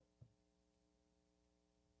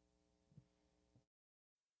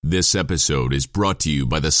This episode is brought to you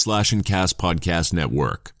by the Slash and Cast Podcast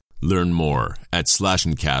Network. Learn more at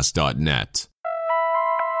slashandcast.net.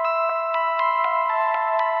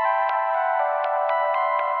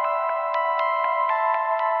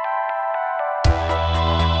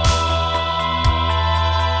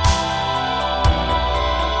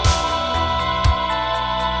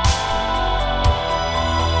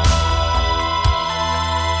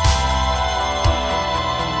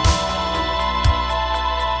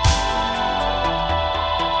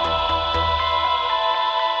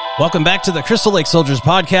 Welcome back to the Crystal Lake Soldiers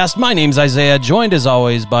podcast. My name's Isaiah, joined as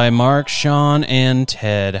always by Mark, Sean, and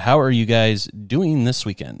Ted. How are you guys doing this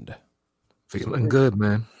weekend? Feeling good,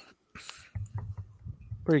 man.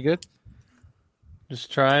 Pretty good.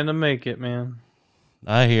 Just trying to make it, man.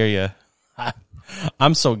 I hear you.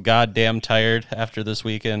 I'm so goddamn tired after this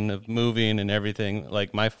weekend of moving and everything.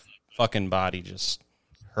 Like, my fucking body just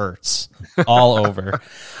hurts all over.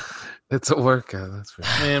 It's a workout, that's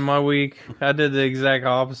right. Man, my week, I did the exact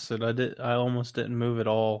opposite. I almost didn't move at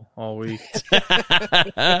all week.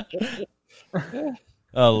 I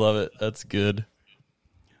love it. That's good.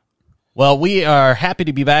 Well, we are happy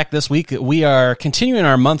to be back this week. We are continuing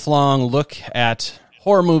our month-long look at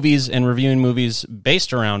horror movies and reviewing movies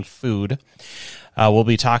based around food. We'll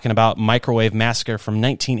be talking about Microwave Massacre from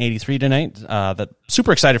 1983 tonight.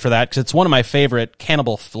 Super excited for that because it's one of my favorite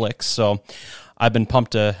cannibal flicks. So I've been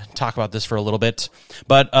pumped to talk about this for a little bit.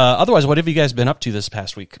 But otherwise, what have you guys been up to this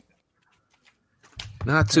past week?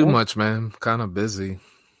 Not too much, man. Kind of busy.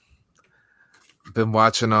 Been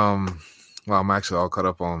watching, well, I'm actually all caught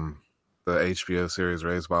up on the HBO series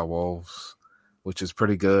Raised by Wolves, which is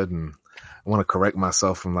pretty good. And I want to correct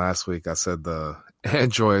myself from last week. I said the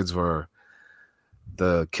androids were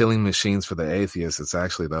the killing machines for the atheists. It's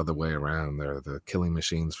actually the other way around. They're the killing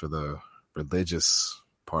machines for the religious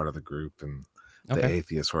part of the group, and the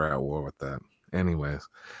atheists were at war with that. Anyways,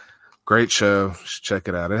 great show. Check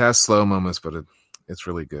it out. It has slow moments, but it's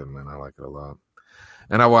really good, man. I like it a lot.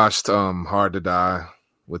 And I watched Hard to Die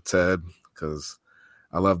with Ted because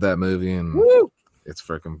I love that movie, and it's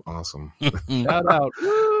freaking awesome. Shout out.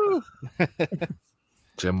 Woo!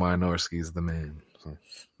 Jim Wynorski's the man. So.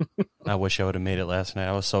 I wish I would have made it last night.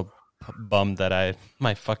 I was so bummed that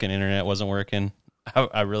my fucking internet wasn't working.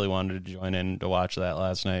 I really wanted to join in to watch that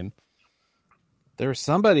last night. There was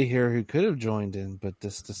somebody here who could have joined in, but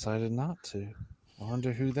just decided not to. I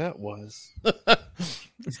wonder who that was.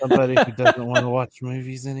 Somebody who doesn't want to watch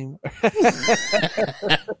movies anymore. I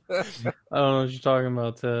don't know what you're talking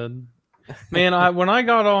about, Ted. Man, when I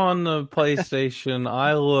got on the PlayStation,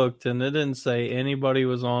 I looked and it didn't say anybody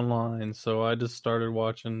was online, so I just started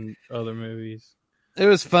watching other movies. It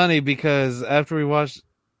was funny because after we watched,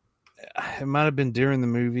 it might have been during the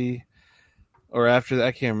movie or after that,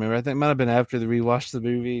 I can't remember. I think it might have been after we watched the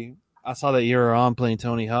movie. I saw that you were on playing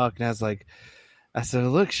Tony Hawk, and I said,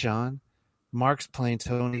 look, Sean, Mark's playing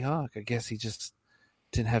Tony Hawk. I guess he just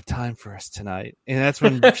didn't have time for us tonight. And that's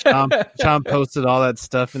when Sean posted all that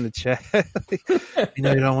stuff in the chat. You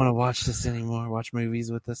don't want to watch this anymore, watch movies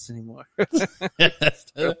with us anymore.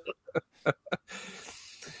 It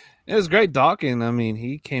was great talking. I mean,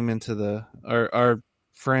 he came into our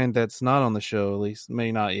friend that's not on the show, at least,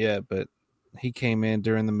 may not yet, but he came in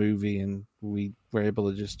during the movie and we were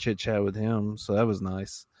able to just chit chat with him. So that was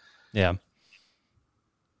nice. Yeah.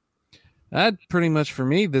 That pretty much for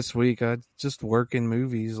me this week. I just work in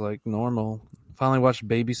movies like normal. Finally watched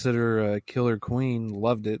Babysitter Killer Queen.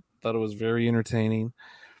 Loved it. Thought it was very entertaining.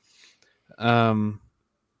 Been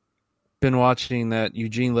watching that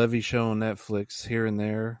Eugene Levy show on Netflix here and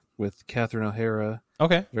there with Catherine O'Hara.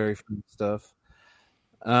 Okay. Very fun stuff.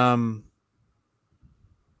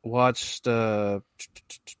 Watched of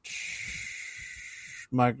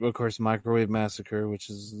course Microwave Massacre, which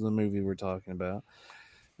is the movie we're talking about.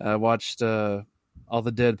 I watched all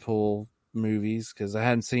the Deadpool movies because I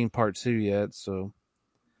hadn't seen part 2 yet, so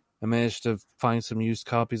I managed to find some used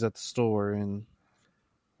copies at the store and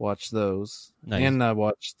watch those. Nice. And I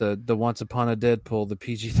watched the Once Upon a Deadpool, the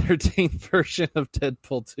PG-13 version of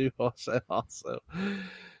Deadpool 2 also.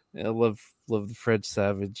 I love the Fred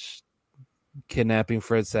Savage, kidnapping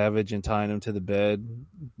Fred Savage and tying him to the bed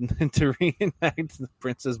to reenact The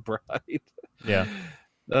Princess Bride. Yeah.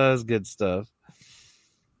 That was good stuff.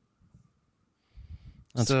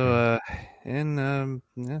 That's so,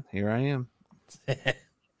 here I am.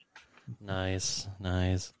 Nice.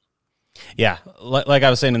 Yeah, like I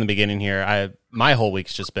was saying in the beginning here, my whole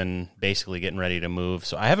week's just been basically getting ready to move,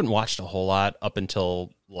 so I haven't watched a whole lot up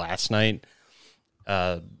until last night.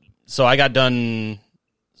 So I got done.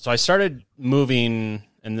 So I started moving,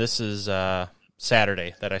 and this is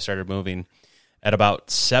Saturday that I started moving. at about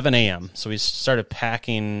 7 a.m. So we started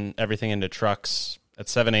packing everything into trucks at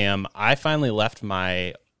 7 a.m. I finally left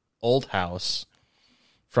my old house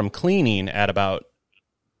from cleaning at about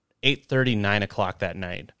 8:30, 9 o'clock that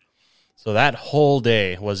night. So that whole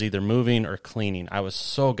day was either moving or cleaning. I was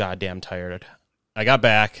so goddamn tired. I got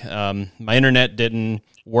back. My internet didn't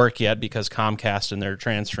work yet because Comcast and their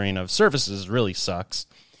transferring of services really sucks.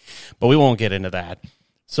 But we won't get into that.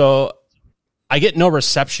 So I get no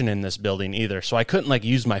reception in this building either. So I couldn't like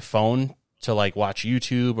use my phone to like watch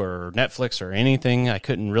YouTube or Netflix or anything. I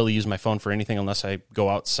couldn't really use my phone for anything unless I go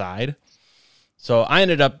outside. So I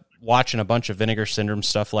ended up watching a bunch of Vinegar Syndrome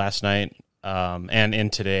stuff last night and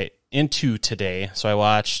into today. So I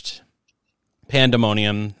watched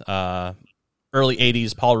Pandemonium, early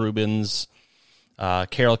 80s, Paul Rubens,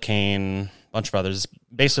 Carol Kane, a bunch of others.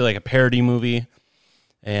 Basically like a parody movie.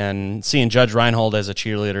 And seeing Judge Reinhold as a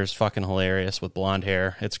cheerleader is fucking hilarious with blonde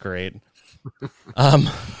hair. It's great.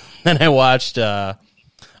 Then I watched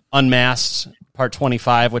Unmasked Part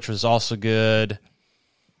 25, which was also good.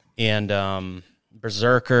 And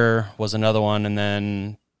Berserker was another one. And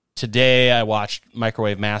then today I watched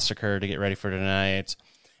Microwave Massacre to get ready for tonight.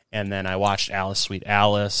 And then I watched Alice, Sweet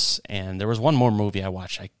Alice. And there was one more movie I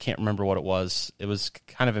watched. I can't remember what it was. It was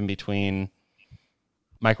kind of in between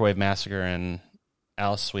Microwave Massacre and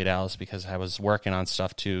Alice, Sweet Alice, because I was working on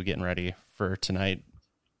stuff too, getting ready for tonight.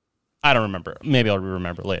 I don't remember. Maybe I'll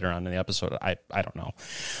remember later on in the episode. I don't know.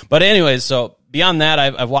 But anyways, so beyond that,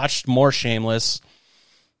 I've watched more Shameless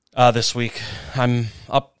this week. I'm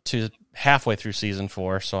up to halfway through season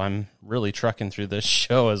 4, so I'm really trucking through this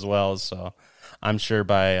show as well. So I'm sure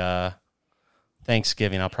by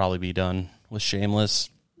Thanksgiving I'll probably be done with Shameless.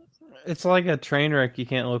 It's like a train wreck you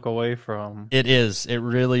can't look away from. It is. It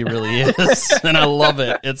really, really is. And I love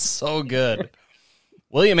it. It's so good.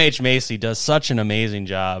 William H. Macy does such an amazing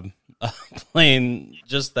job playing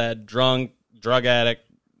just that drunk, drug addict,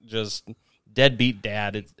 just deadbeat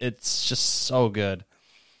dad. It's just so good.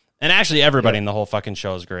 And actually everybody in the whole fucking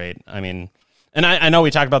show is great. I mean, and I know we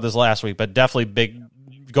talked about this last week, but definitely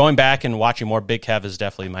going back and watching more Big Kev is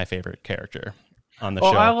definitely my favorite character on the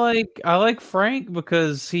show. I like Frank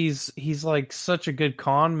because he's like such a good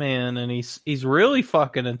con man, and he's really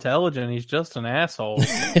fucking intelligent. He's just an asshole.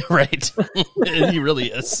 Right. He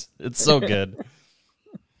really is. It's so good.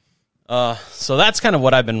 So that's kind of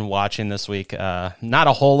what I've been watching this week. Not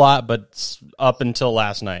a whole lot, but up until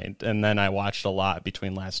last night, and then I watched a lot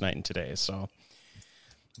between last night and today. So,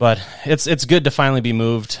 but it's good to finally be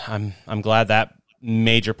moved. I'm glad that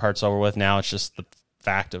major part's over with. Now it's just the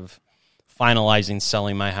fact of finalizing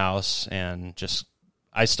selling my house, and just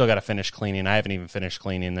I still got to finish cleaning. I haven't even finished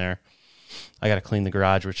cleaning there. I got to clean the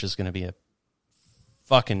garage, which is going to be a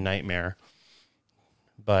fucking nightmare.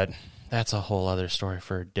 But that's a whole other story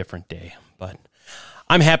for a different day. But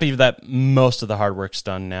I'm happy that most of the hard work's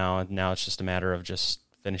done now. Now it's just a matter of just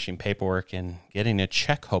finishing paperwork and getting a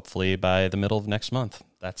check, hopefully, by the middle of next month.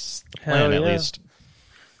 That's the plan, at least.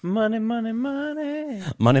 Money, money, money.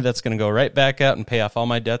 Money that's going to go right back out and pay off all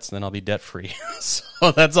my debts, and then I'll be debt-free.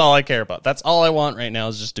 So that's all I care about. That's all I want right now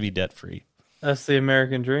is just to be debt-free. That's the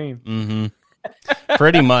American dream. Mm-hmm.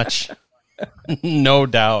 Pretty much. No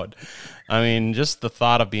doubt. I mean, just the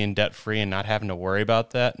thought of being debt-free and not having to worry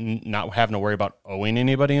about that, not having to worry about owing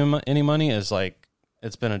anybody any money is like,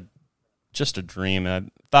 it's been just a dream. And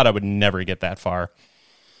I thought I would never get that far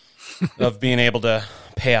of being able to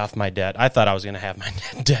pay off my debt. I thought I was going to have my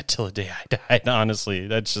debt till the day I died, honestly.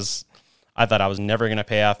 That's just, I thought I was never going to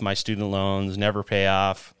pay off my student loans, never pay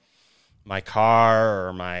off my car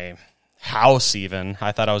or my house even.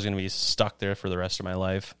 I thought I was going to be stuck there for the rest of my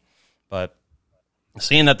life. But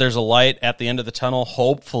seeing that there's a light at the end of the tunnel,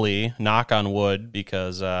 hopefully, knock on wood,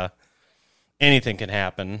 because anything can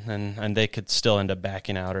happen, and they could still end up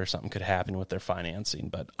backing out, or something could happen with their financing.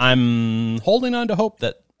 But I'm holding on to hope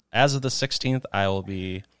that as of the 16th, I will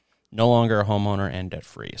be no longer a homeowner and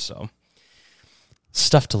debt-free. So,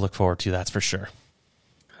 stuff to look forward to, that's for sure.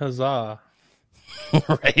 Huzzah.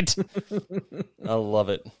 Right? I love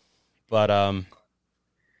it. But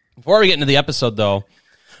before we get into the episode, though,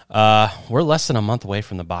 we're less than a month away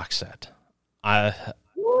from the box set. I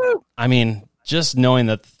mean, just knowing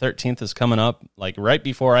that the 13th is coming up, like right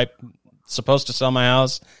before I'm supposed to sell my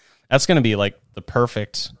house, that's going to be like the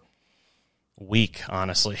perfect week,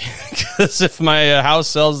 honestly. Because if my house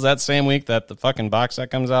sells that same week that the fucking box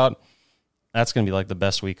set comes out, that's going to be like the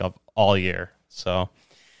best week of all year. So,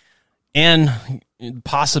 and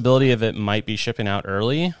possibility of it might be shipping out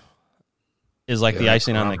early is like the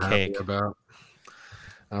icing on the cake.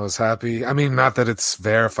 I was happy. I mean, not that it's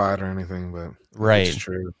verified or anything, but Right. it's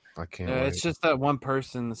true. I can't Yeah, wait. it's just that one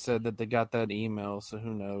person that said that they got that email, so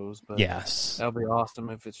who knows? But Yes. that'll be awesome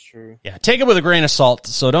if it's true. Yeah, take it with a grain of salt.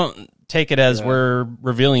 So don't take it as Yeah. we're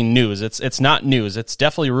revealing news. It's not news. It's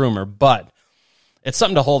definitely rumor, but it's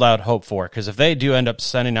something to hold out hope for. Because if they do end up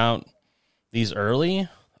sending out these early,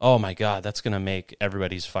 oh my god, that's gonna make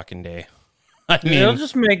everybody's fucking day. I mean, It'll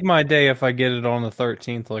just make my day if I get it on the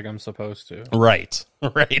 13th like I'm supposed to. right.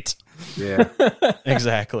 Yeah,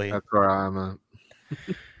 Exactly. that's where I'm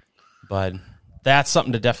at. But that's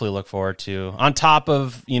something to definitely look forward to. On top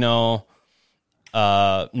of,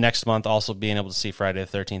 next month also being able to see Friday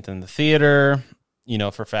the 13th in the theater,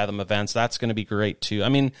 for Fathom events. That's going to be great too. I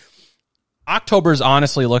mean, October's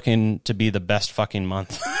honestly looking to be the best fucking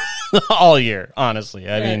month all year, honestly.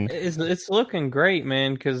 I mean, it's looking great,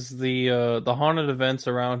 man, because the haunted events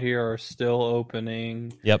around here are still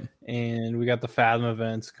opening. Yep. And we got the Fathom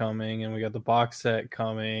events coming, and we got the box set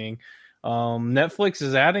coming. Netflix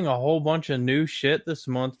is adding a whole bunch of new shit this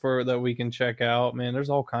month that we can check out. Man, there's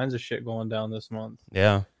all kinds of shit going down this month.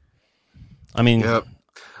 Yeah. I mean, Yep.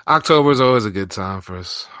 October is always a good time for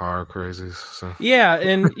us horror crazies. So Yeah,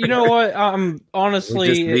 and you know what? we Honestly,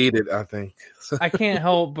 just need it, I think. I can't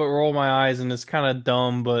help but roll my eyes, and it's kind of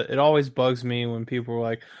dumb, but it always bugs me when people are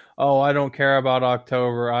like, "Oh, I don't care about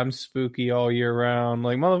October. I'm spooky all year round."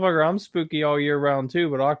 Like, motherfucker, I'm spooky all year round too,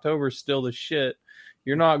 but October's still the shit.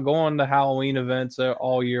 You're not going to Halloween events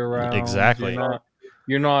all year round. Exactly.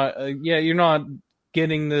 You're not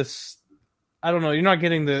getting this. I don't know. You're not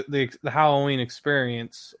getting the Halloween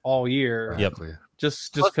experience all year. Yep. Exactly.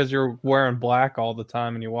 Just because you're wearing black all the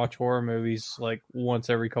time and you watch horror movies like once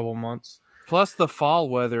every couple months. Plus, the fall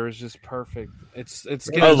weather is just perfect. It's There's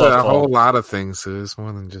getting a whole lot of things to this,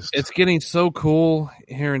 more than just. it's getting so cool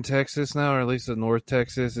here in Texas now, or at least in North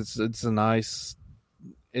Texas. It's a nice.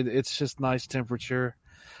 It's just nice temperature.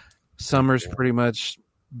 Summer's pretty much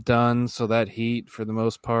done, so that heat for the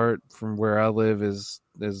most part from where I live is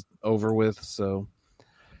over with. So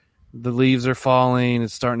the leaves are falling.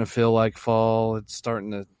 It's starting to feel like fall. It's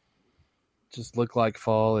starting to just look like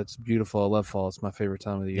fall. It's beautiful. I love fall. It's my favorite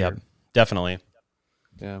time of the year. Yep. Definitely.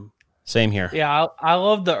 Yeah. Same here. Yeah, I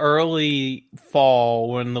love the early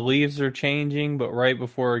fall when the leaves are changing, but right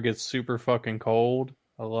before it gets super fucking cold.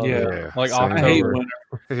 I love Yeah. it. Like Same. I hate October. winter.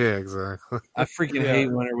 Yeah, exactly. I freaking Yeah.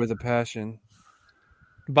 hate winter with a passion.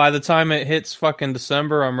 By the time it hits fucking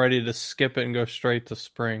December, I'm ready to skip it and go straight to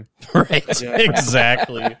spring. Right. Yeah.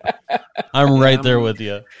 Exactly. I'm right there with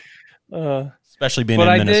you, especially being But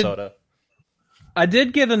in I did- Minnesota. I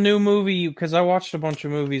did get a new movie because I watched a bunch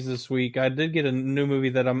of movies this week. I did get a new movie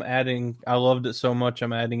that I'm adding. I loved it so much,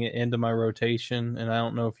 I'm adding it into my rotation. And I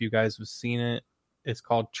don't know if you guys have seen it. It's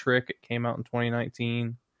called Trick. It came out in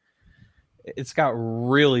 2019. It's got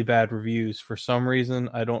really bad reviews for some reason.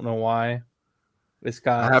 I don't know why. It's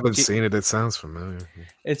got. I haven't seen it. It sounds familiar.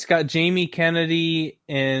 It's got Jamie Kennedy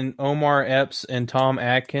and Omar Epps and Tom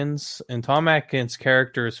Atkins. And Tom Atkins'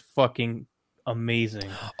 character is fucking amazing.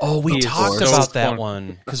 Oh, we He is talked so about that fun.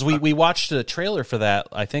 one because we watched a trailer for that,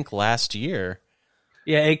 I think, last year.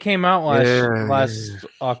 Yeah, it came out Yeah. last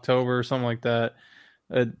October or something like that.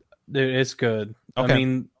 Dude, it's good. Okay. I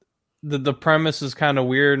mean, the premise is kind of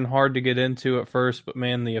weird and hard to get into at first, but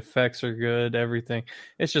man, the effects are good. Everything.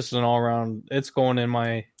 It's just an all around. It's going in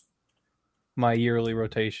my yearly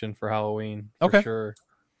rotation for Halloween. For Okay. sure.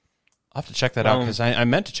 I'll have to check that out because I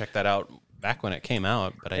meant to check that out back when it came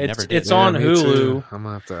out, but I never did. It's on me Hulu. too. I'm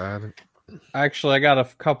gonna have to add it. Actually, I got a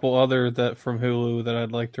couple other that from Hulu that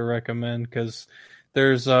I'd like to recommend because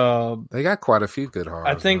there's They got quite a few good horrors.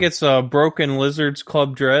 I think man. it's Broken Lizards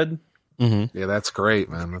Club Dread. Mm-hmm. Yeah, that's great,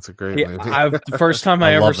 man. That's a great Yeah, movie. the first time I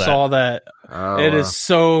I ever love that. saw that, Oh, it is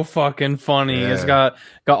so fucking funny. It's got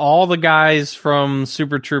all the guys from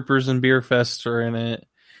Super Troopers and Beer Fest are in it,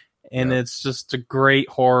 and it's just a great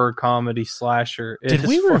horror comedy slasher. Did It's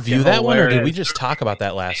we review fucking that one, or did hilarious. we just talk about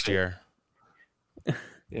that last year?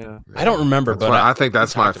 Yeah. I don't remember, That's but why I think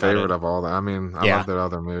that's we my talked about favorite it. of all. I mean, I Yeah. love their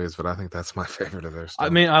other movies, but I think that's my favorite of their stuff. I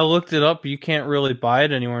mean, I looked it up. You can't really buy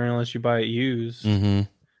it anywhere unless you buy it used. Mm-hmm.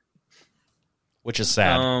 Which is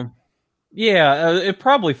sad. Yeah, it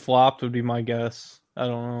probably flopped would be my guess. I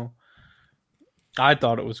don't know. I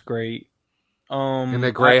thought it was great. Isn't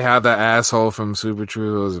it great how the asshole from Super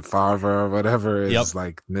True, was it Farver or whatever, is Yep.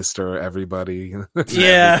 like Mr. Everybody?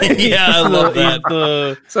 Yeah, Yeah, I love he's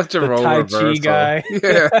that. Such a the role Tai Chi reversal. guy.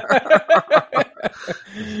 Yeah.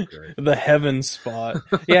 The heaven spot.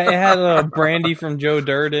 Yeah, it had Brandy from Joe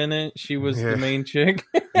Dirt in it. She was Yeah. the main chick.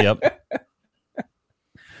 Yep.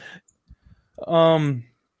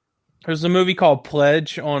 There's a movie called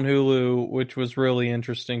Pledge on Hulu, which was really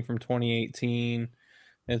interesting from 2018.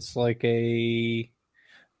 It's like the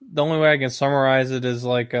only way I can summarize it is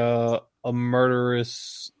like a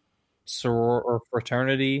murderous soror or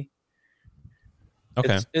fraternity.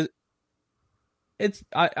 Okay.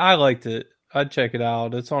 I liked it. I'd check it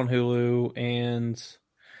out. It's on Hulu, and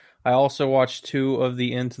I also watched 2 of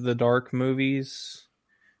the Into the Dark movies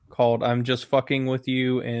called I'm Just Fucking With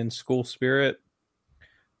You and School Spirit.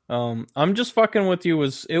 I'm Just Fucking With You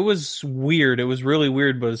was weird. It was really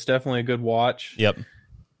weird, but it's definitely a good watch. Yep.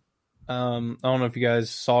 I don't know if you guys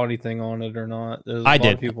saw anything on it or not. I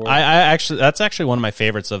did. I actually, that's actually one of my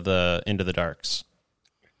favorites of the Into the Darks.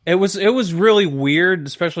 It was really weird,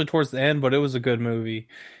 especially towards the end, but it was a good movie.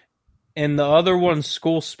 And the other one,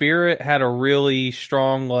 School Spirit, had a really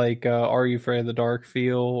strong like Are You Afraid of the Dark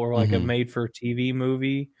feel, or like a made for TV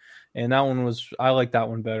movie. And that one I like that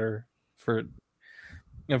one better. For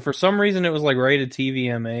some reason it was like rated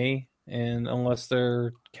TVMA, and unless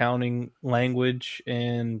they're counting language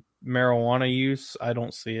and marijuana use, I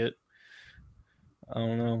don't see it. I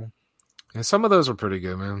don't know. And some of those are pretty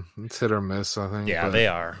good, man. It's hit or miss, I think. Yeah, they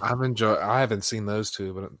are. I haven't seen those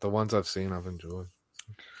 2, but the ones I've seen, I've enjoyed.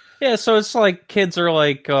 Yeah, so it's like kids are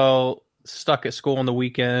like stuck at school on the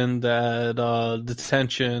weekend at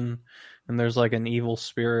detention, and there's like an evil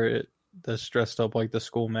spirit that's dressed up like the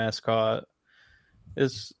school mascot. It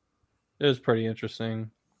was pretty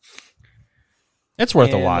interesting. It's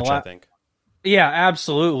worth a watch, I think. Yeah,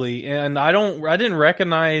 absolutely. And I didn't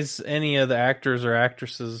recognize any of the actors or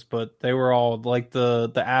actresses, but they were all like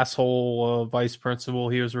the asshole vice principal.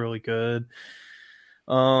 He was really good.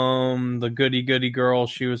 The goody girl,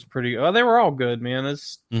 she was pretty. Oh, they were all good, man.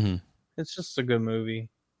 It's just a good movie.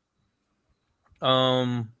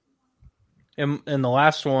 And the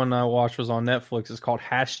last one I watched was on Netflix. It's called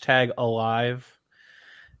 #Alive,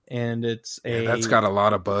 and that's got a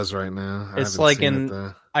lot of buzz right now. It's like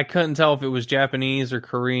I couldn't tell if it was Japanese or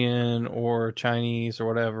Korean or Chinese or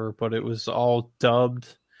whatever, but it was all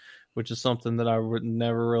dubbed, which is something that I would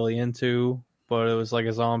never really into. But it was like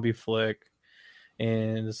a zombie flick.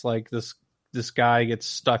 And it's like this guy gets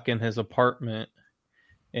stuck in his apartment,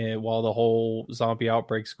 and while the whole zombie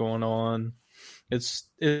outbreak's going on, it's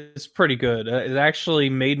pretty good. It actually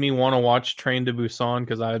made me want to watch Train to Busan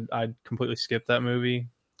because I completely skipped that movie.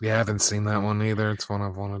 Yeah, I haven't seen that one either. It's one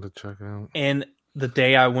I've wanted to check out. And the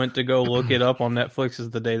day I went to go look it up on Netflix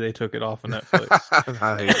is the day they took it off of Netflix.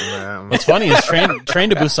 I hate that. What's funny is Train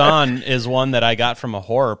to Busan is one that I got from a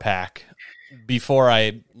horror pack before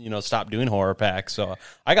I, stopped doing horror packs. So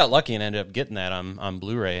I got lucky and ended up getting that on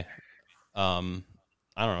Blu-ray. I don't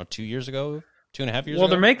know, 2 years ago, 2.5 years ago. Well,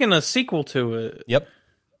 they're making a sequel to it. Yep.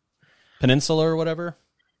 Peninsula or whatever,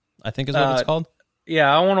 I think is what it's called.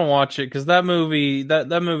 Yeah, I want to watch it because that movie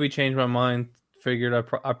changed my mind. Figured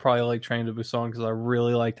I probably like Train to Busan because I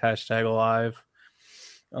really liked #Alive.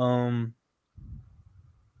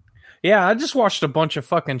 Yeah, I just watched a bunch of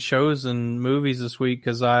fucking shows and movies this week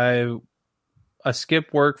because I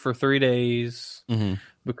skipped work for 3 days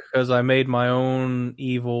because I made my own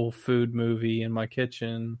evil food movie in my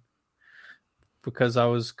kitchen because I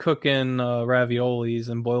was cooking raviolis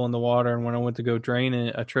and boiling the water, and when I went to go drain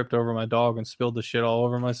it, I tripped over my dog and spilled the shit all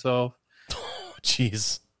over myself. Oh,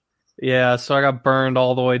 jeez. Yeah, so I got burned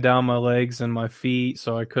all the way down my legs and my feet,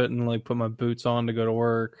 so I couldn't put my boots on to go to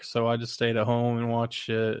work. So I just stayed at home and watched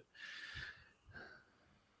shit.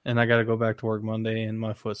 And I got to go back to work Monday, and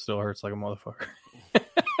my foot still hurts like a motherfucker.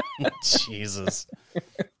 Jesus.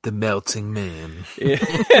 The melting man.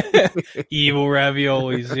 Evil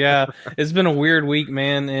raviolis. Yeah, it's been a weird week,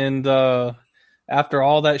 man. And after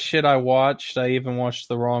all that shit I watched, I even watched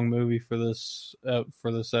the wrong movie for this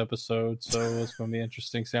episode. So it's going to be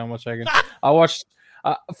interesting to see how much I can.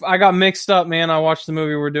 I got mixed up, man. I watched the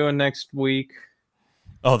movie we're doing next week.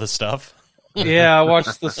 Oh, the stuff? Yeah, I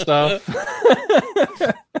watched the stuff.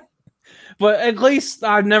 But at least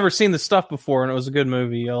I've never seen the stuff before, and it was a good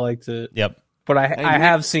movie. I liked it. Yep. But I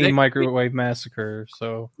have seen Microwave Massacre,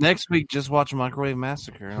 so next week just watch Microwave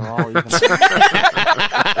Massacre. And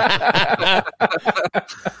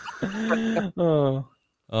oh,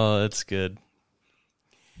 that's good.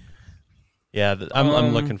 Yeah,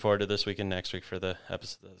 I'm looking forward to this week and next week for the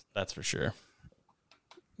episode. That's for sure.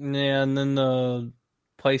 Yeah, and then the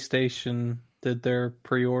PlayStation did their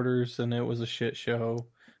pre-orders, and it was a shit show.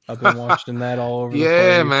 I've been watching that all over the place.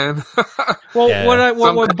 Yeah, man. Well, yeah.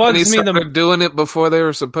 What bugs me they're doing it before they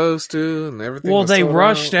were supposed to, and everything. Well, they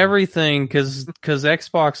rushed everything because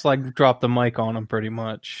Xbox dropped the mic on them pretty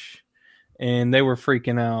much, and they were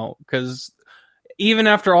freaking out because even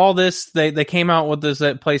after all this, they came out with this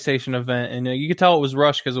at PlayStation event, and you could tell it was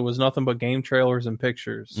rushed because it was nothing but game trailers and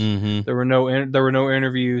pictures. Mm-hmm. There were no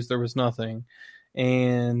interviews. There was nothing,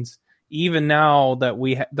 and even now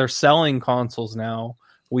that they're selling consoles now,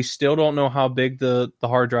 we still don't know how big the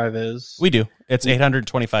hard drive is. We do. It's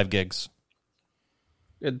 825 gigs.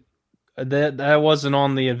 That wasn't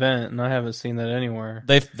on the event, and I haven't seen that anywhere.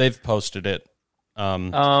 They've posted it.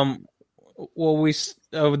 Well,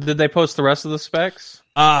 did they post the rest of the specs?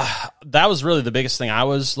 That was really the biggest thing I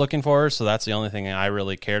was looking for, so that's the only thing I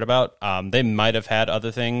really cared about. They might have had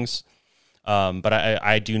other things, but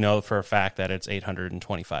I do know for a fact that it's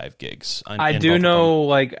 825 gigs. I do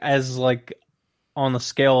know, as on the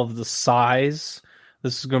scale of the size,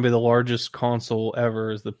 this is going to be the largest console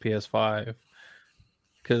ever, is the PS5.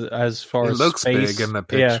 Because as far as looks space, big in the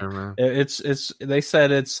picture, man. It's they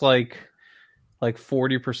said it's like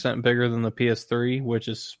 40% bigger than the PS3, which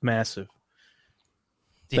is massive.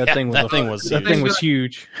 Yeah, that thing was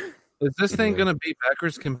huge. Is this thing going to be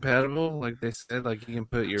backwards compatible? Like they said, like you can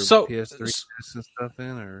put your PS3 discs and stuff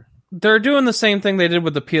in, or they're doing the same thing they did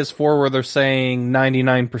with the PS4, where they're saying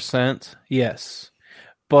 99%. Yes,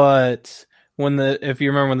 but if you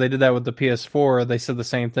remember when they did that with the PS4, they said the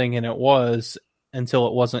same thing, and it was until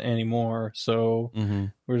it wasn't anymore. So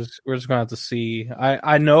we're just gonna have to see.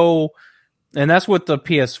 I know. And that's with the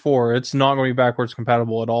PS4. It's not going to be backwards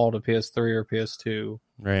compatible at all to PS3 or PS2.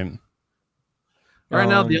 Right. Right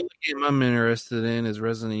now, the only game I'm interested in is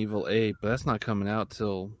Resident Evil 8, but that's not coming out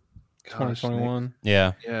till 2021.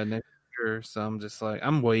 Yeah, next year. So I'm just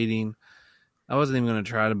I'm waiting. I wasn't even going to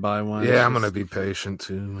try to buy one. Yeah, I'm going to be patient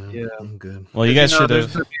too, man. Yeah, I'm good. Well, you guys should have.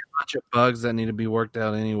 There's going to be a bunch of bugs that need to be worked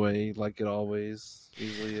out anyway, like it always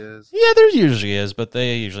usually is. Yeah, there usually is, but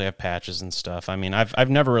they usually have patches and stuff. I mean, I've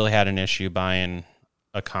never really had an issue buying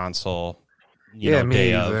a console. Me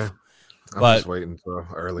day either. of. I'm just waiting until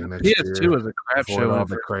early next year. PS2 is a crap show. All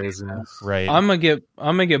the craziness. Right. I'm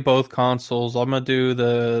gonna get both consoles. I'm gonna do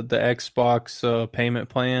the Xbox payment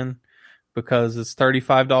plan because it's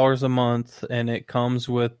 $35 a month and it comes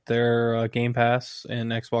with their Game Pass and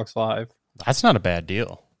Xbox Live. That's not a bad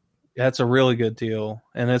deal. That's a really good deal,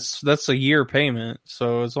 and that's a year payment,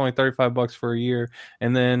 so it's only $35 for a year,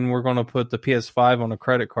 and then we're going to put the PS5 on a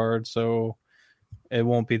credit card, so it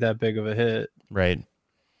won't be that big of a hit. Right.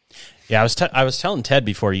 Yeah, I was telling Ted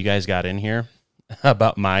before you guys got in here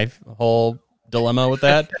about my whole dilemma with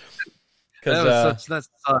that. That sucks.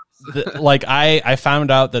 I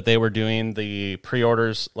found out that they were doing the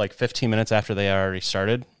pre-orders 15 minutes after they already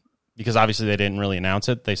started, because obviously they didn't really announce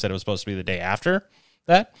it. They said it was supposed to be the day after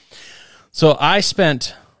that. So I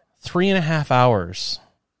spent 3.5 hours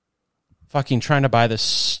fucking trying to buy this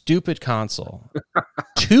stupid console.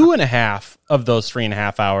 2.5 of those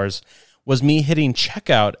 3.5 hours was me hitting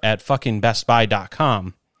checkout at fucking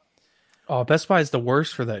bestbuy.com. Oh, Best Buy is the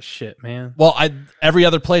worst for that shit, man. Well, every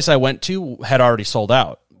other place I went to had already sold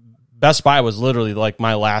out. Best Buy was literally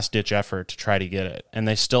my last ditch effort to try to get it, and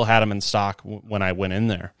they still had them in stock when I went in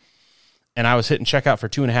there. And I was hitting checkout for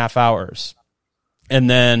 2.5 hours. And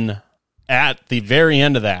then at the very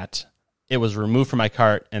end of that, it was removed from my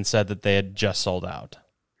cart and said that they had just sold out.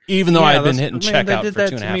 Even though I had been hitting checkout for 2.5 hours. They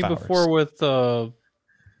did that to me before with,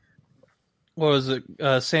 what was it,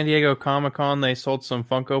 San Diego Comic-Con. They sold some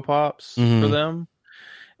Funko Pops for them.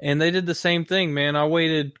 And they did the same thing, man. I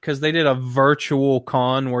waited because they did a virtual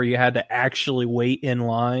con where you had to actually wait in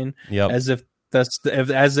line. Yep. As if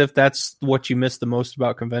that's what you miss the most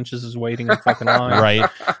about conventions, is waiting in fucking line. Right.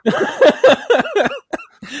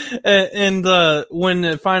 And when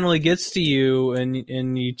it finally gets to you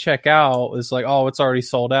and you check out, it's like, oh, it's already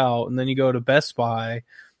sold out. And then you go to Best Buy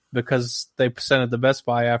because they sent it to Best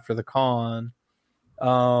Buy after the con.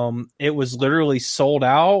 It was literally sold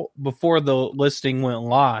out before the listing went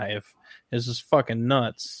live. It's just fucking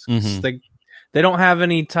nuts. They don't have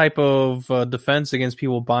any type of defense against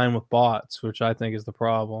people buying with bots, which I think is the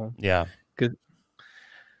problem. Yeah.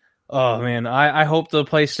 Oh, man, I hope the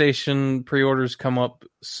PlayStation pre-orders come up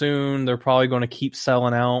soon. They're probably going to keep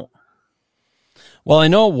selling out. Well, I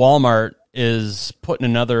know Walmart is putting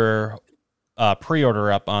another pre-order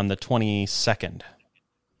up on the 22nd.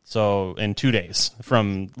 So in 2 days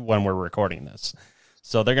from when we're recording this.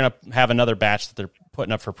 So they're going to have another batch that they're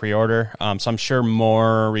putting up for pre-order. So I'm sure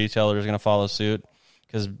more retailers are going to follow suit,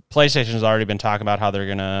 because PlayStation's already been talking about how they're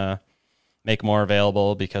going to make more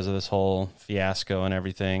available because of this whole fiasco and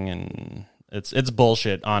everything. And it's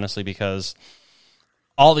bullshit, honestly, because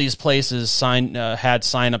all these places had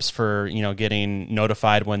signups for, getting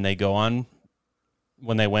notified when they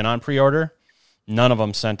went on pre-order. None of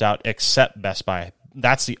them sent out except Best Buy.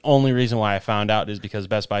 that's the only reason why I found out is because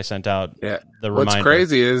Best Buy sent out the reminder. What's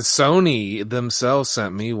crazy is Sony themselves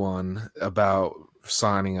sent me one about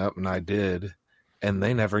signing up, and I did, and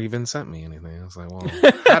they never even sent me anything. I was like, well,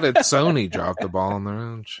 how did Sony drop the ball on their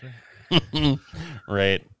own shit?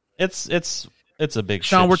 Right. It's a big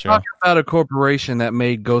Sean, shit we're show. talking about a corporation that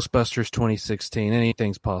made Ghostbusters 2016.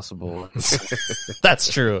 Anything's possible.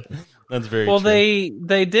 That's true. That's very Well, true.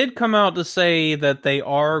 they did come out to say that they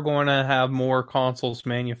are going to have more consoles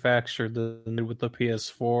manufactured than with the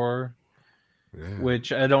PS4,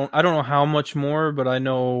 which I don't know how much more, but I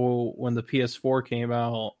know when the PS4 came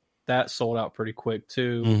out, that sold out pretty quick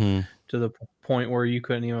too, to the point where you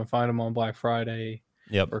couldn't even find them on Black Friday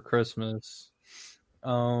or Christmas.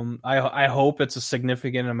 I hope it's a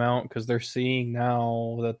significant amount because they're seeing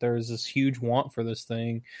now that there's this huge want for this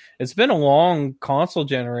thing. It's been a long console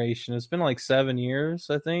generation. It's been like 7 years,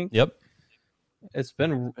 I think. Yep. It's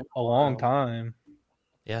been a long time.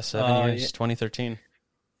 Yeah, 7 years, yeah. 2013.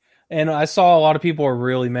 And I saw a lot of people are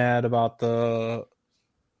really mad about the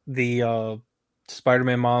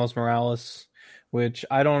Spider-Man Miles Morales, which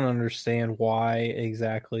I don't understand why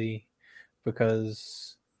exactly,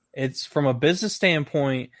 because it's from a business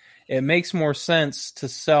standpoint, it makes more sense to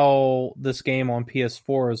sell this game on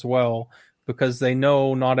PS4 as well, because they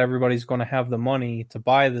know not everybody's going to have the money to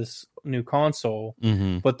buy this new console.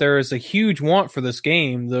 But there is a huge want for this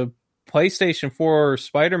game. The PlayStation 4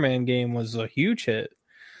 Spider-Man game was a huge hit.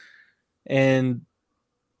 And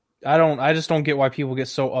I just don't get why people get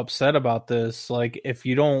so upset about this. Like, if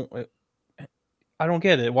you don't, I don't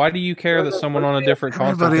get it. Why do you care that someone on a different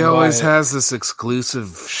console? Everybody always has this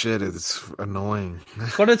exclusive shit. It's annoying.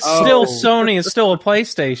 But it's still Sony. It's still a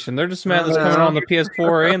PlayStation. They're just mad that's coming on the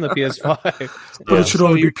PS4 and the PS5. But it should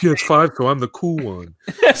only be PS5, so I'm the cool one.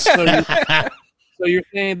 So you're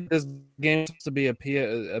saying this game supposed to be a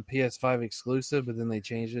PS5 exclusive, but then they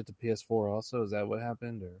changed it to PS4 also? Is that what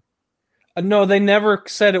happened? Or No, they never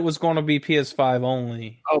said it was going to be PS5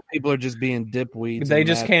 only. oh, people are just being dipweeds. They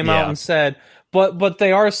just came out and said, but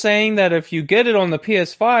they are saying that if you get it on the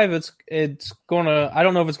PS5, it's gonna. I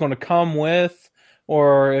don't know if it's going to come with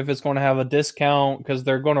or if it's going to have a discount, because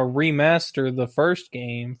they're going to remaster the first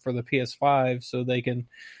game for the PS5 so they can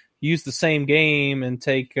use the same game and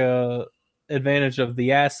take advantage of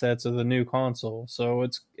the assets of the new console. So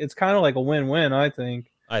it's kind of like a win-win, I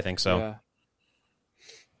think. I think so. Yeah.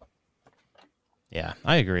 Yeah,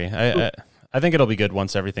 I agree. I think it'll be good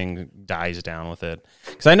once everything dies down with it.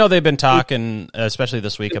 Because I know they've been talking, especially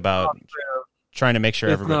this week, about trying to make sure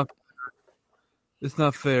everybody... It's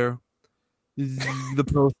not fair. The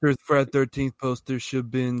posters, Friday 13th posters should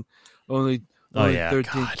have been only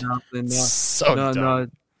 13,000. So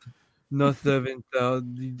dumb. Not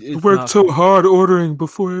 7,000. You worked so hard ordering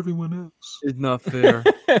before everyone else. It's not fair.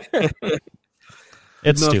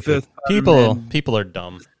 It's stupid. People are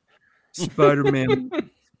dumb.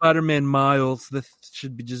 Spider-Man Miles. This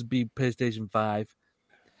should just be PlayStation 5.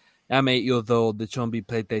 I'm 8 years old. It shouldn't be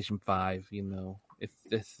PlayStation 5. You know, if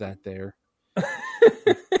it's that there.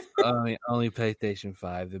 only PlayStation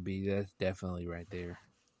 5 would be. That's definitely right there.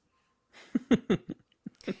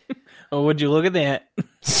 Oh, would you look at that?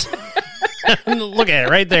 Look at it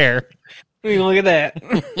right there. Look at that.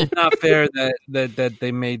 It's not fair that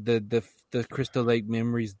they made the Crystal Lake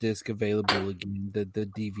Memories disc available again. The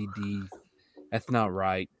DVD. That's not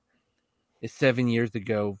right. It's 7 years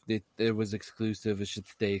ago. It was exclusive. It should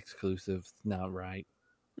stay exclusive. It's not right.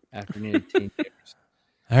 After nearly 10 years.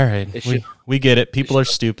 All right. We get it. People are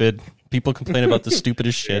stupid. People complain about the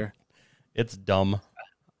stupidest shit. It's dumb.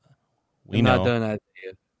 I'm not done, Isaiah.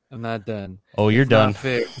 I'm not done. Oh, you're done. Not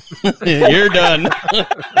fair. You're done.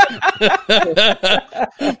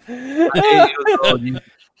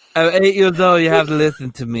 At 8 years old, you have to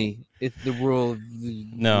listen to me. It's the rule.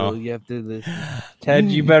 No. You have to listen. Ted,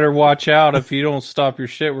 you better watch out. If you don't stop your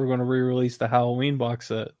shit, we're going to re-release the Halloween box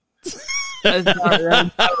set. That's not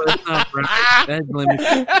right. That's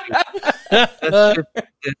limited.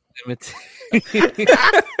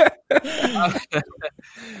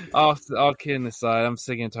 That's all kidding aside, I'm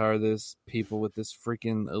sick and tired of this people with this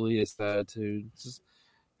freaking elitist attitude. Just,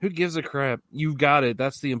 who gives a crap? You got it.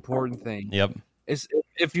 That's the important thing. Yep.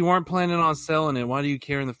 If you weren't planning on selling it, why do you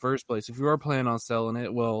care in the first place? If you are planning on selling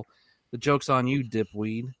it, well, the joke's on you,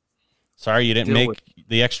 dipweed. Sorry you didn't make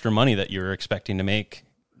the extra money that you were expecting to make.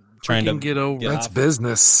 Trying to get over. That's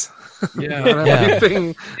business. Yeah.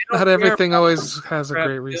 Not everything always has a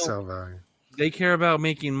great resale value. They care about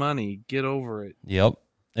making money. Get over it. Yep.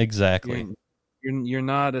 Exactly. You're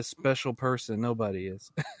not a special person. Nobody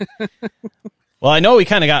is. Well, I know we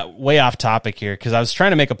kind of got way off topic here because I was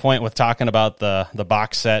trying to make a point with talking about the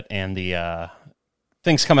box set and the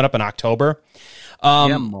things coming up in October.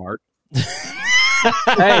 Yeah, Mark.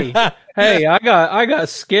 hey, I got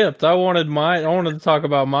skipped. I wanted to talk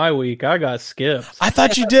about my week. I got skipped. I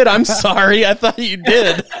thought you did. I'm sorry. I thought you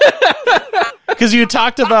did. Because you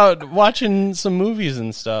talked about watching some movies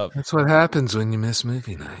and stuff. That's what happens when you miss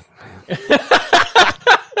movie night, man.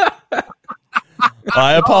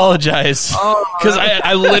 I apologize. Because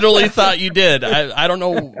I literally thought you did. I don't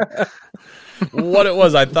know what it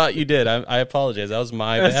was. I thought you did. I apologize. That was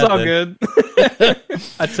my bad. It's all good.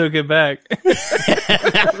 I took it back.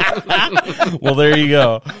 Well, there you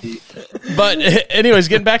go. But anyways,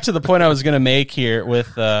 getting back to the point I was going to make here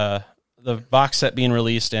with the box set being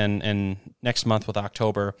released and next month with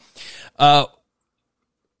October,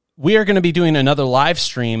 we are going to be doing another live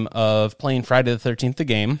stream of playing Friday the 13th, the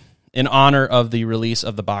game, in honor of the release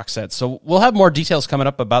of the box set. So we'll have more details coming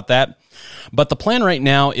up about that. But the plan right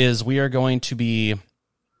now is we are going to be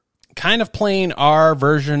kind of playing our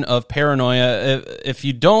version of Paranoia. If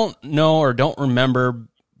you don't know or don't remember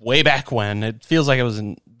way back when, it feels like it was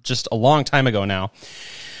just a long time ago now.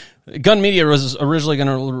 Gun Media was originally going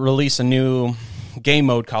to release a new game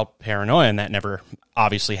mode called Paranoia, and that never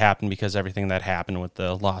obviously happened because everything that happened with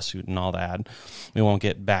the lawsuit and all that. We won't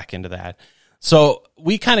get back into that. So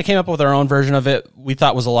we kind of came up with our own version of it. We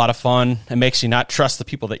thought it was a lot of fun. It makes you not trust the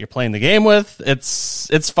people that you're playing the game with.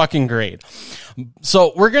 It's fucking great.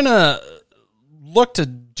 So we're going to look to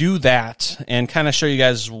do that and kind of show you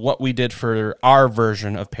guys what we did for our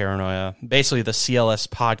version of Paranoia, basically the CLS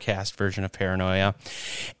podcast version of Paranoia.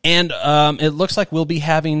 And it looks like we'll be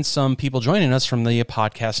having some people joining us from the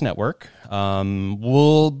podcast network.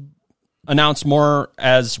 We'll announce more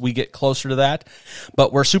as we get closer to that,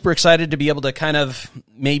 but we're super excited to be able to kind of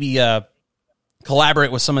maybe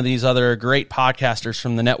collaborate with some of these other great podcasters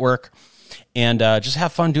from the network and just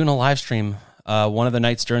have fun doing a live stream one of the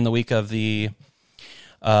nights during the week of the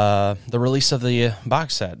release of the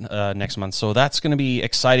box set next month. So that's going to be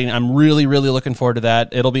exciting. I'm really, really looking forward to that.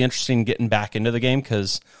 It'll be interesting getting back into the game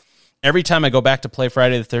because every time I go back to play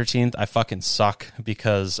Friday the 13th, I fucking suck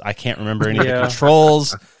because I can't remember any of the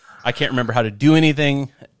controls. I can't remember how to do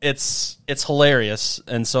anything. It's hilarious,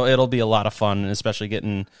 and so it'll be a lot of fun, especially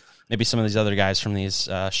getting maybe some of these other guys from these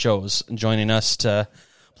shows joining us to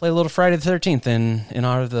play a little Friday the 13th in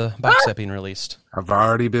honor of the box set being released. I've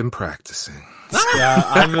already been practicing. Yeah,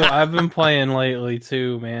 I've been playing lately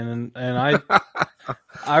too, man, and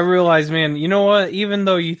I realize, man, you know what? Even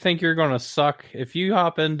though you think you're gonna suck, if you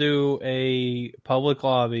hop into a public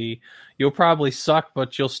lobby, you'll probably suck,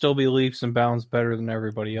 but you'll still be leaps and bounds better than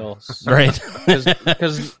everybody else. Right.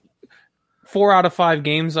 Because 4 out of 5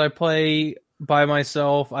 games I play by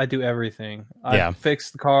myself, I do everything. I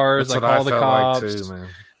fix the cars, That's I call the cops. Like too, man.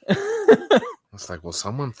 It's like, will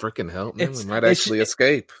someone freaking help me? We might actually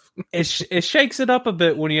escape. It shakes it up a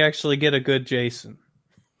bit when you actually get a good Jason.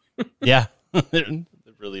 Yeah, it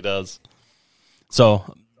really does.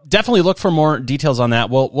 So definitely look for more details on that.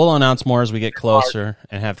 We'll announce more as we get closer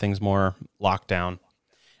and have things more locked down.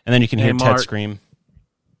 And then you can hear Ted scream.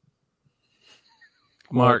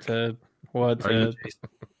 Mark, what Ted?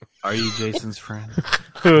 Are you Jason's friend?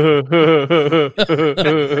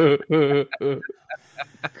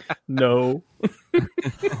 No.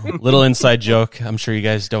 Little inside joke. I'm sure you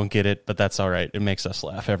guys don't get it, but that's all right. It makes us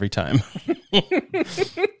laugh every time.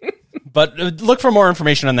 But look for more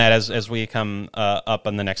information on that as we come up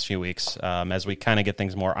in the next few weeks, as we kind of get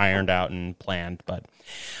things more ironed out and planned. But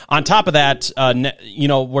on top of that,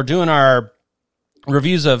 we're doing our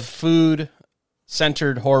reviews of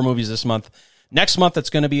food-centered horror movies this month. Next month, it's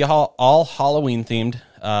going to be all Halloween-themed.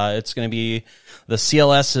 It's going to be the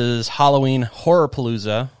CLS's Halloween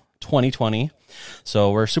Horrorpalooza 2020.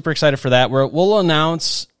 So we're super excited for that. We'll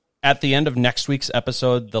announce at the end of next week's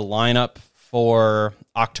episode the lineup for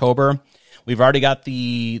October. We've already got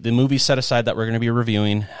the movie set aside that we're going to be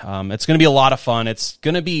reviewing. It's going to be a lot of fun. It's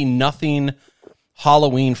going to be nothing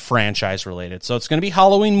Halloween franchise related. So it's going to be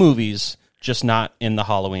Halloween movies, just not in the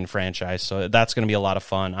Halloween franchise. So that's going to be a lot of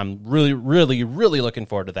fun. I'm really, really, really looking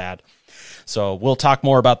forward to that. So we'll talk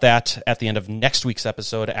more about that at the end of next week's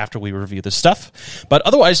episode after we review this stuff. But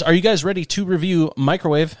otherwise, are you guys ready to review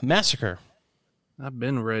Microwave Massacre? I've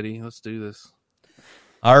been ready. Let's do this.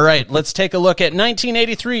 All right, let's take a look at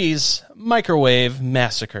 1983's Microwave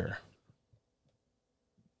Massacre.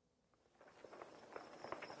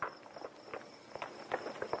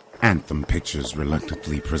 Anthem Pictures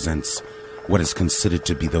reluctantly presents what is considered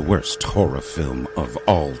to be the worst horror film of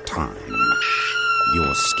all time.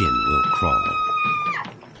 Your skin will crawl.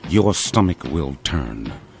 Your stomach will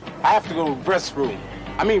turn. I have to go to the restroom.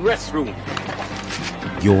 Restroom.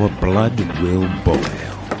 Your blood will boil.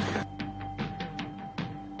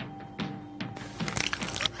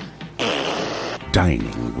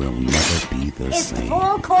 dining will never be the It's same.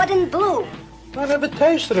 full cordon bleu. I never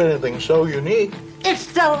tasted anything so unique.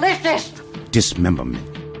 It's delicious. Dismemberment.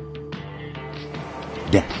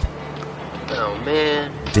 Death. Oh,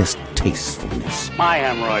 man. Distastefulness. My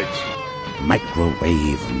hemorrhoids.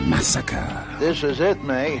 Microwave massacre. This is it,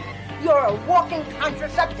 May. You're a walking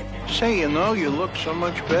contraceptive. Say, you look so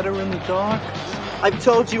much better in the dark. I've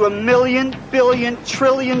told you 1,000,000,000 billion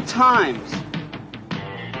trillion times.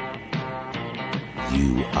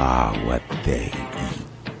 You are what they eat.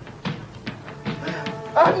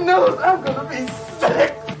 I know I'm gonna be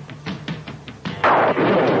sick.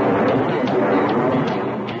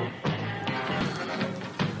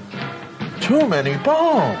 Too many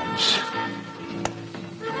bones.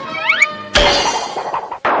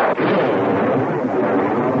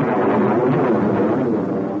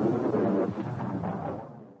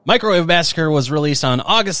 Microwave Massacre was released on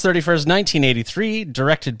August 31st, 1983,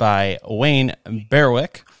 directed by Wayne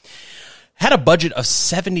Berwick. Had a budget of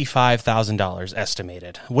 $75,000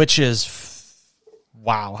 estimated, which is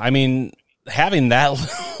wow. I mean, having that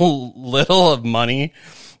little of money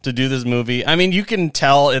to do this movie, I mean, you can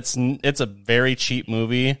tell it's a very cheap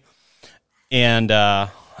movie, and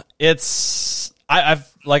it's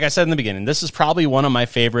I've like I said in the beginning, this is probably one of my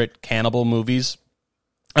favorite cannibal movies.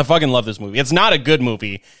 I fucking love this movie. It's not a good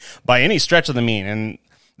movie by any stretch of the mean, and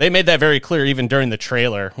they made that very clear even during the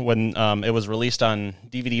trailer when it was released on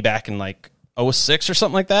DVD back in like 2006 or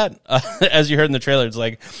something like that. As you heard in the trailer, it's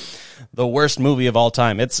like the worst movie of all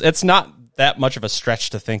time. It's not that much of a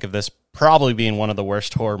stretch to think of this probably being one of the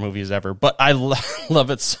worst horror movies ever, but I love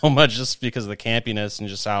it so much just because of the campiness and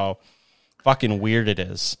just how fucking weird it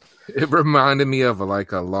is. It reminded me of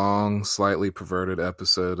like a long, slightly perverted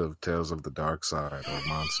episode of Tales of the Dark Side or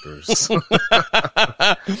Monsters.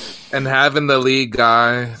 And having the lead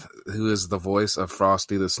guy who is the voice of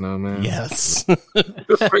Frosty the Snowman. Yes.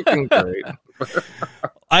 Freaking great.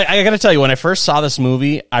 I got to tell you, when I first saw this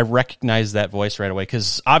movie, I recognized that voice right away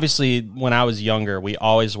because obviously when I was younger, we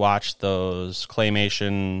always watched those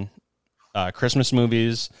claymation Christmas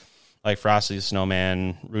movies like Frosty the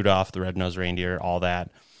Snowman, Rudolph the Red-Nosed Reindeer, all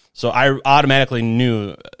that. So I automatically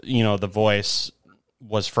knew, the voice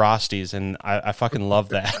was Frosty's, and I fucking love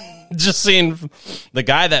that. Just seeing the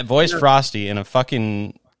guy that voiced Frosty in a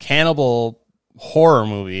fucking cannibal horror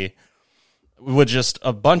movie with just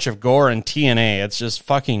a bunch of gore and TNA, it's just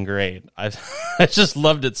fucking great. I just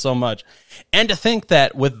loved it so much. And to think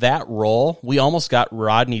that with that role, we almost got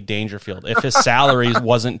Rodney Dangerfield if his salary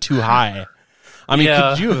wasn't too high. I mean,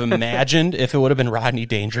 could you have imagined if it would have been Rodney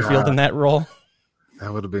Dangerfield in that role?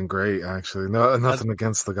 That would have been great, actually. No, nothing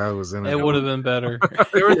against the guy who was in it. It would have been better.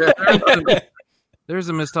 There's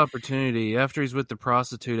a missed opportunity. After he's with the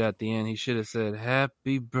prostitute at the end, he should have said,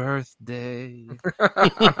 "Happy birthday."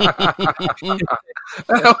 That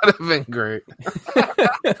would have been great.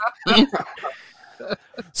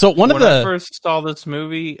 So when I first saw this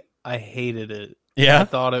movie, I hated it. Yeah? I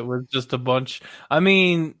thought it was just a bunch. I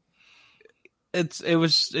mean, it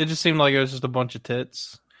just seemed like it was just a bunch of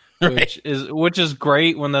tits. Right. Which is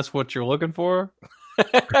great when that's what you're looking for.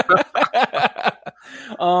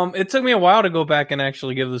 It took me a while to go back and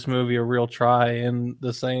actually give this movie a real try, and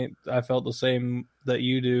I felt the same that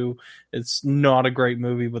you do. It's not a great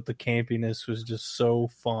movie, but the campiness was just so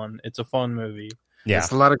fun. It's a fun movie. Yeah,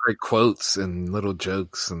 it's a lot of great quotes and little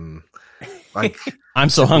jokes, and like I'm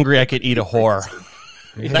so hungry I could eat a whore.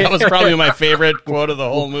 That was probably my favorite quote of the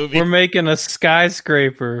whole movie. We're making a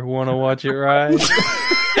skyscraper. Want to watch it rise?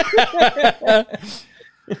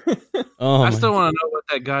 I still want to know what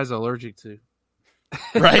that guy's allergic to.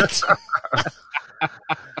 Right.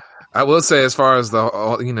 I will say, as far as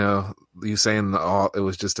you saying it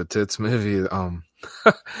was just a tits movie.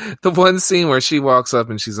 The one scene where she walks up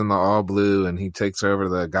and she's in the all blue, and he takes her over to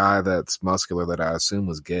the guy that's muscular that I assume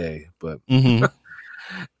was gay, but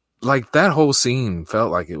like that whole scene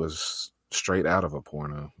felt like it was straight out of a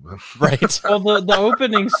porno. Right. Well, the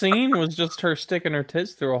opening scene was just her sticking her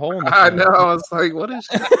tits through a hole in the I know. I was like, what is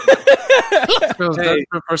she? Feels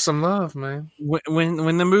desperate for some love, man.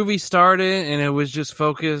 When the movie started and it was just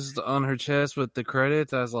focused on her chest with the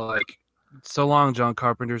credits, I was like, so long, John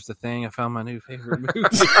Carpenter's The Thing. I found my new favorite movie.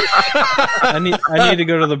 I need to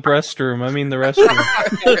go to the restroom.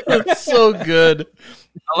 It's so good.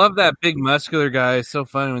 I love that big muscular guy. It's so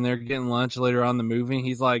funny when they're getting lunch later on in the movie.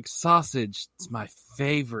 He's like, sausage, it's my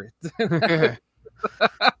favorite. It's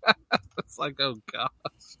like, oh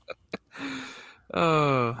gosh.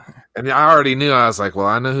 Oh. And I already knew. I was like, well,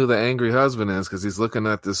 I know who the angry husband is because he's looking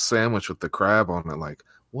at this sandwich with the crab on it like,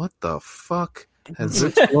 what the fuck has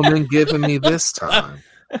this woman given me this time?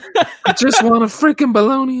 I just want a freaking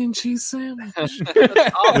bologna and cheese sandwich.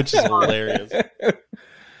 Which is hilarious.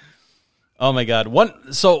 Oh my god! One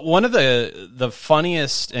of the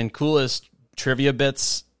funniest and coolest trivia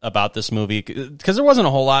bits about this movie, because there wasn't a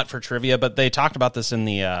whole lot for trivia, but they talked about this in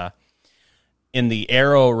the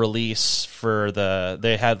Arrow release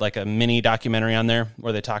they had like a mini documentary on there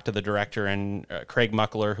where they talked to the director and Craig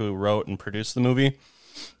Muckler, who wrote and produced the movie.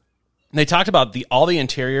 And they talked about all the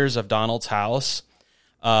interiors of Donald's house.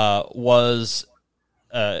 It was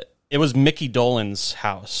Mickey Dolenz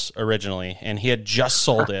house originally, and he had just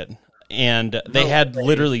sold it. And they had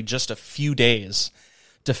literally just a few days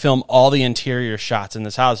to film all the interior shots in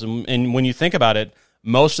this house. And when you think about it,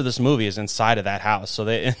 most of this movie is inside of that house. So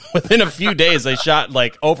within a few days, they shot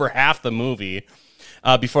like over half the movie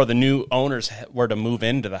before the new owners were to move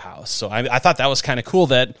into the house. So I thought that was kind of cool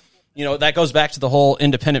that, that goes back to the whole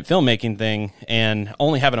independent filmmaking thing, and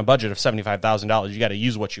only having a budget of $75,000, you got to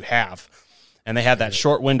use what you have. And they had that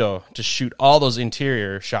short window to shoot all those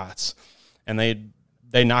interior shots, and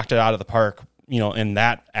they knocked it out of the park, in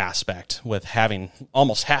that aspect, with having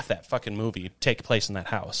almost half that fucking movie take place in that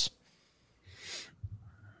house.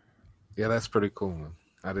 Yeah, that's pretty cool, man.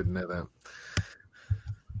 I didn't know that.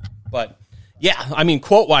 But yeah, I mean,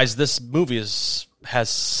 quote-wise, this movie has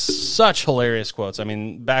such hilarious quotes. I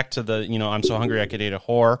mean, back to the, I'm so hungry I could eat a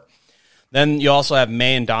whore. Then you also have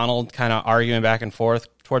May and Donald kind of arguing back and forth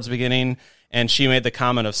towards the beginning. And she made the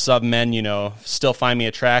comment of sub men, still find me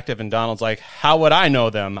attractive. And Donald's like, how would I know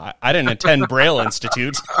them? I didn't attend Braille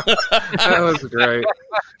Institute. That was great.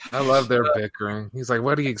 I love their bickering. He's like,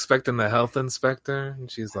 what are you expecting, the health inspector?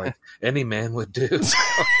 And she's like, any man would do.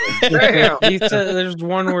 Damn. He said, there's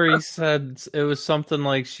one where he said, it was something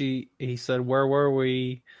like he said, where were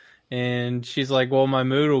we? And she's like, well, my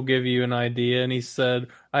mood will give you an idea. And he said,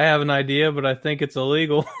 I have an idea, but I think it's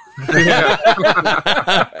illegal.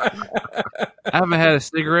 I haven't had a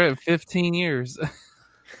cigarette in 15 years.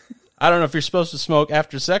 I don't know if you're supposed to smoke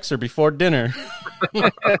after sex or before dinner.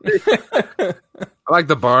 I like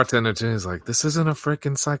the bartender too. He's like, this isn't a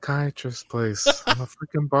freaking psychiatrist place. I'm a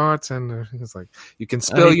freaking bartender. He's like, you can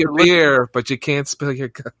spill your beer, but you can't spill your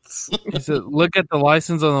guts. He said, look at the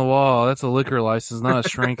license on the wall. That's a liquor license, not a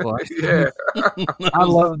shrink license. Yeah. I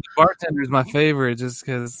love the bartender is my favorite just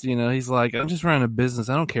because, he's like, I'm just running a business.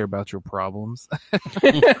 I don't care about your problems.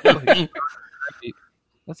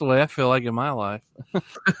 That's the way I feel like in my life.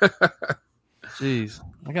 Jeez,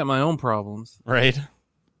 I got my own problems. Right.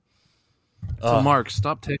 So, Mark,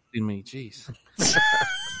 stop texting me. Jeez.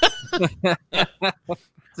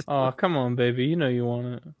 Oh, come on, baby. You know you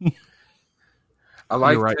want it. I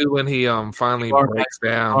like too when he finally breaks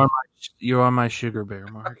down. You are my sugar bear,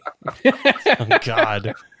 Mark. Oh,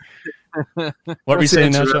 God. What were you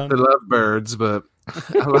saying now, Sean? The lovebirds, but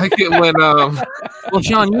I like it when Well,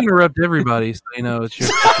 Sean, you interrupt everybody, so it's your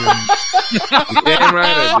damn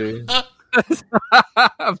right I do.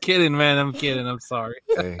 I'm kidding, man. I'm kidding. I'm sorry.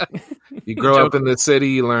 Hey, you grow up in the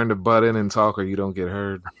city, you learn to butt in and talk, or you don't get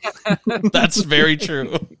heard. That's very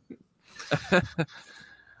true.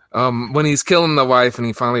 When he's killing the wife and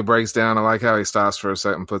he finally breaks down, I like how he stops for a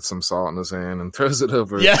second, puts some salt in his hand, and throws it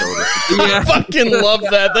over his shoulder. Yeah, I fucking love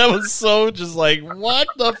that. That was so just like, what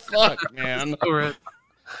the fuck, man?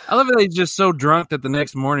 I love that he's just so drunk that the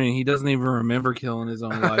next morning he doesn't even remember killing his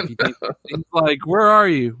own wife. He's like, where are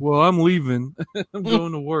you? Well, I'm leaving. I'm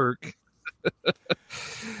going to work.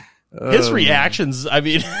 His reactions, I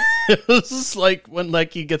mean, it was just like when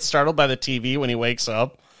he gets startled by the TV when he wakes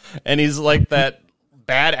up, and he's like that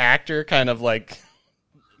bad actor, kind of like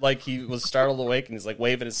he was startled awake and he's like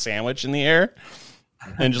waving his sandwich in the air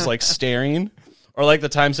and just like staring. Or like the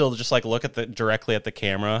times he'll just like look directly at the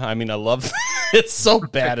camera. I mean, I love that. It's so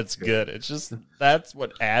bad it's good. It's just that's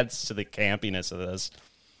what adds to the campiness of this.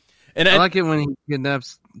 And I like it when he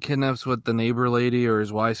kidnaps with the neighbor lady or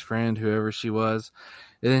his wife's friend, whoever she was,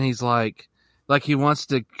 and then he's like he wants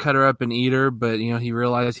to cut her up and eat her, but he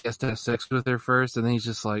realized he has to have sex with her first, and then he's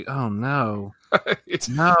just like, oh no,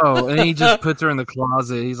 no, and he just puts her in the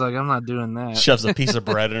closet. He's like, I'm not doing that. Shoves a piece of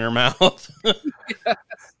bread in her mouth.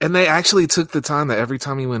 And they actually took the time that every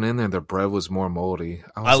time he went in there, the bread was more moldy.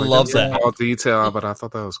 I love that. All detail, but I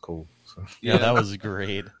thought that was cool. So. Yeah, that was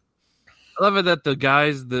great. I love it that the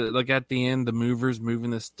guys, at the end, the movers moving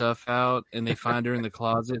the stuff out, and they find her in the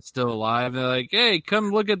closet, still alive. They're like, "Hey, come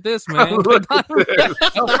look at this, man! Come look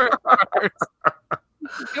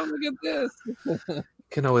at this."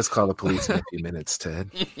 Can always call the police in a few minutes, Ted.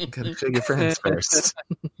 You gotta show your friends first.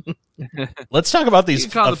 Let's talk about these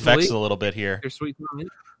effects a little bit here. Your sweet.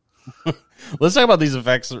 Let's talk about these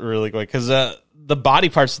effects really quick, because the the body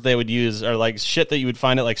parts that they would use are like shit that you would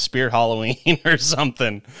find at like Spirit Halloween or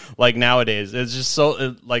something like nowadays. It's just so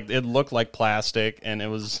it looked like plastic, and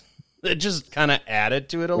it just kind of added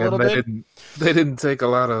to it a little bit. They didn't take a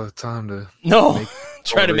lot of time to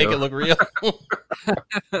try to make it look real.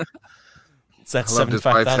 It's that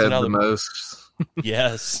 $75,000 the most.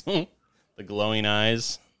 Yes, the glowing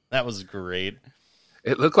eyes. That was great.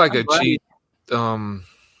 It looked like a cheap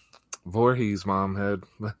Voorhees mom head.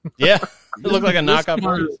 Yeah, it looked like a knockoff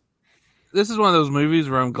Voorhees. This is one of those movies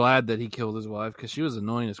where I'm glad that he killed his wife because she was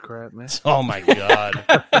annoying as crap, man. Oh my god!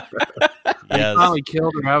 Yes. He finally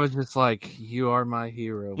killed her. I was just like, "You are my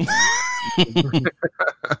hero."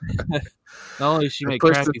 Not only she made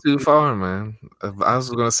pushed it too far, man. I was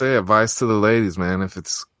gonna say advice to the ladies, man. If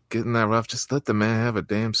it's getting that rough, just let the man have a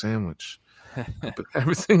damn sandwich.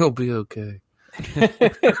 Everything will be okay.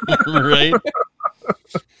 Right?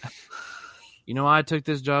 You know why I took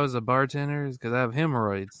this job as a bartender? Is because I have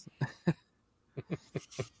hemorrhoids.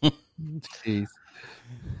 Jeez.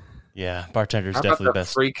 Yeah, bartender's definitely the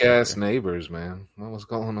best. Freak ass neighbors, man. What was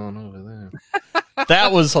going on over there?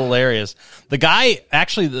 That was hilarious. The guy,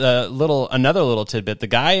 actually, another little tidbit. The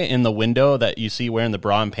guy in the window that you see wearing the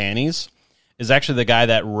bra and panties is actually the guy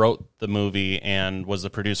that wrote the movie and was the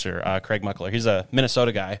producer, Craig Muckler. He's a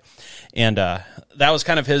Minnesota guy, and that was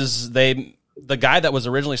kind of his. The guy that was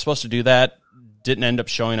originally supposed to do that didn't end up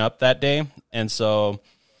showing up that day, and so.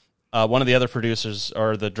 One of the other producers,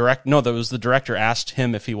 or the director, asked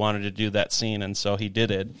him if he wanted to do that scene, and so he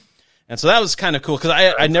did it. And so that was kind of cool, because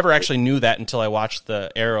I never actually knew that until I watched the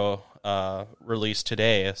Arrow release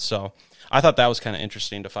today. So I thought that was kind of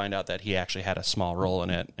interesting to find out that he actually had a small role in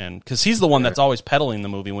it. And because he's the one that's always peddling the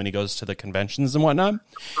movie when he goes to the conventions and whatnot.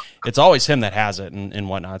 It's always him that has it and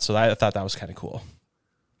whatnot. So I thought that was kind of cool.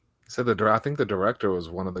 So I think the director was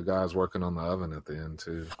one of the guys working on the oven at the end,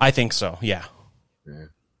 too. I think so, yeah. Yeah.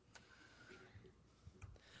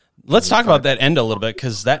 Let's talk about that end a little bit,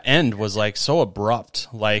 because that end was like so abrupt.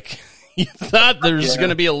 Like, you thought there's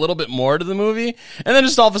going to be a little bit more to the movie, and then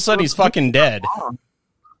just all of a sudden he's fucking dead.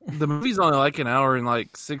 The movie's only like an hour and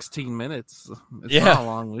like 16 minutes. It's not a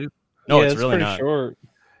long movie. No, it's really not short.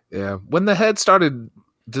 Yeah, when the head started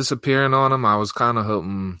disappearing on him, I was kind of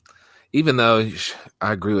hoping, even though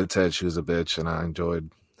I agree with Ted, she was a bitch, and I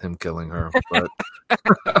enjoyed him killing her, but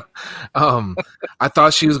I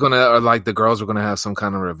thought she was gonna, or like the girls were gonna have some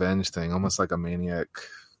kind of revenge thing, almost like a maniac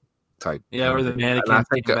type. Yeah, or the mannequin. And I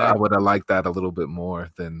think I would have liked that a little bit more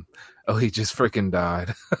than, he just freaking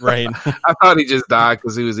died. Right. I thought he just died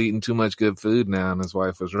because he was eating too much good food now, and his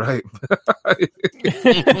wife was right.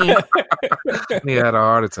 He had a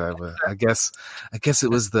heart attack, but I guess it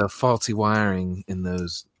was the faulty wiring in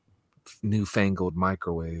those newfangled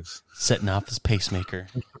microwaves setting off his pacemaker.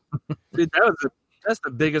 Dude, that's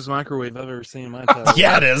the biggest microwave I've ever seen in my time.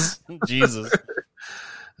 Yeah, it is. Jesus.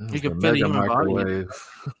 You can fit a human body.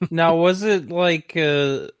 Now, was it like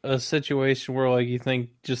a situation where, like, you think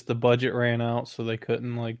just the budget ran out, so they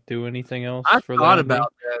couldn't like do anything else? I thought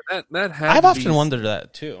about that. That I've often wondered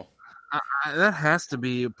that too. That has to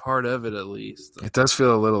be a part of it, at least. It does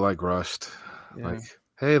feel a little like rushed. Yeah. Like,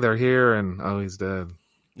 hey, they're here, and he's dead.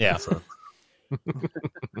 Yeah.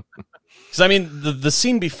 Because I mean, the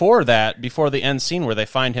scene before the end scene where they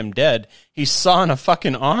find him dead, he's sawing a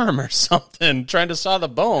fucking arm or something, trying to saw the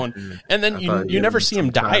bone, and then you never see him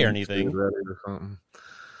die or anything.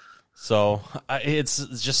 So it's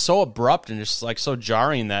just so abrupt and just like so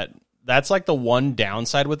jarring that's like the one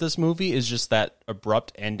downside with this movie is just that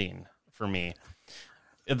abrupt ending for me.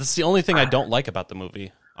 It's the only thing I don't like about the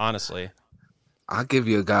movie, honestly. I'll give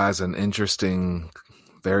you guys an interesting,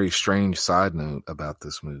 very strange side note about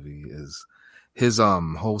this movie is his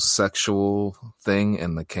whole sexual thing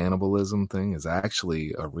and the cannibalism thing is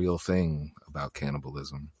actually a real thing about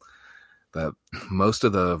cannibalism. That most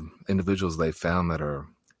of the individuals they found that are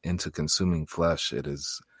into consuming flesh, it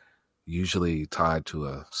is usually tied to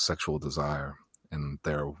a sexual desire, and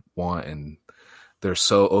they're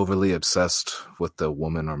so overly obsessed with the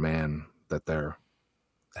woman or man that they're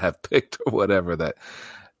have picked or whatever that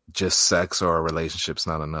just sex or a relationship's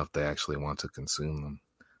not enough. They actually want to consume them.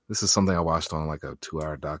 This is something I watched on like a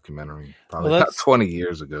 2-hour documentary probably about 20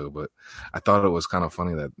 years ago, but I thought it was kind of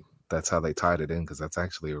funny that that's how they tied it in, because that's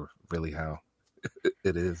actually really how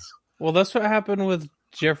it is. Well, that's what happened with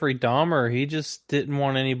Jeffrey Dahmer. He just didn't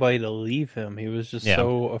want anybody to leave him. He was just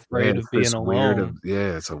so afraid of being alone.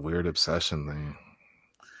 It's a weird obsession thing.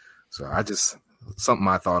 So something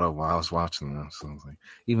I thought of while I was watching this. So I was like,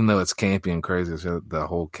 even though it's campy and crazy, the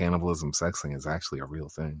whole cannibalism sex thing is actually a real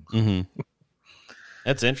thing. So. Mm-hmm.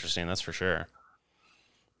 That's interesting. That's for sure.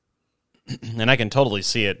 And I can totally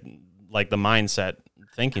see it like the mindset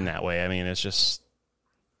thinking that way. I mean, it's just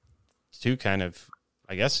two kind of,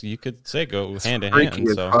 I guess you could say, go hand in hand.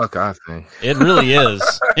 As So fuck, I think it really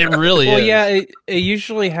is. It really is. Well, yeah, it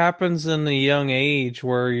usually happens in a young age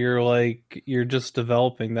where you're just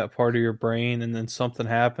developing that part of your brain, and then something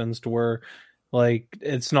happens to where, like,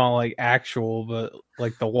 it's not like actual, but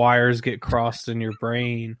like the wires get crossed in your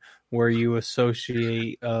brain where you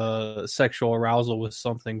associate sexual arousal with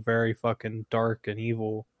something very fucking dark and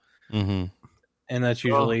evil. Mm-hmm. And that's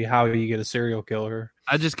usually how you get a serial killer.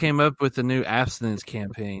 I just came up with a new abstinence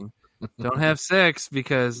campaign. Don't have sex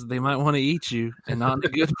because they might want to eat you, and not in a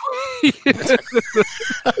good way.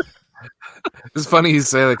 it's funny you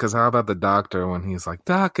say that, because how about the doctor when he's like,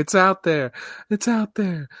 "Doc, it's out there. It's out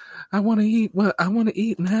there. I want to eat. Well, I want to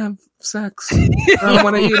eat and have sex. I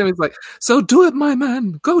want to eat." And he's like, "So do it, my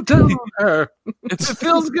man. Go down on her. If it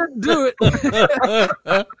feels good, do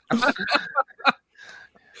it."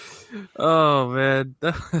 Oh man,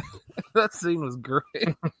 that scene was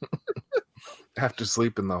great. After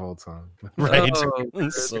sleeping the whole time, Right? Oh,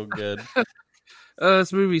 It's so good.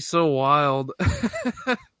 This movie's so wild.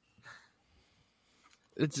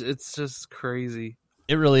 It's just crazy.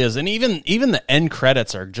 It really is. And even the end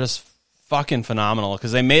credits are just fucking phenomenal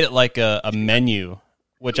because they made it like a menu,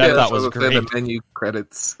 which I thought was great. The menu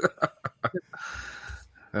credits.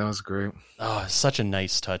 That was great. Oh, it's such a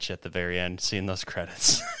nice touch at the very end, seeing those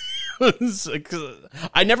credits.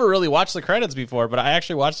 I never really watched the credits before, but I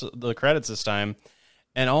actually watched the credits this time.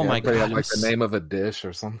 And oh my God. Like the name of a dish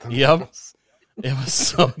or something. Yep. It was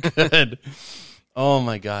so good. Oh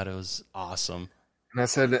my God, it was awesome. And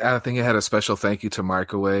I think it had a special thank you to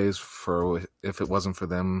Microwaves for, if it wasn't for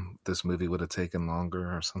them, this movie would have taken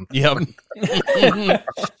longer or something. Yep.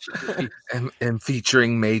 and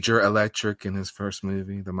featuring Major Electric in his first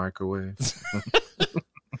movie, The Microwaves.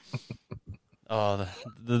 Oh,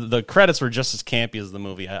 the credits were just as campy as the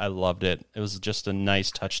movie. I loved it. It was just a nice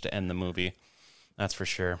touch to end the movie. That's for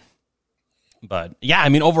sure. But yeah, I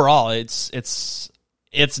mean, overall, it's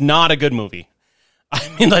not a good movie.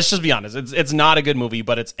 I mean, let's just be honest. It's not a good movie,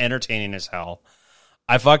 but it's entertaining as hell.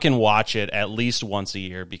 I fucking watch it at least once a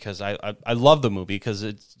year because I love the movie, because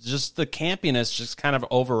it's just the campiness just kind of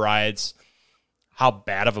overrides how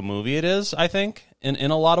bad of a movie it is, I think,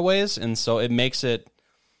 in a lot of ways. And so it makes it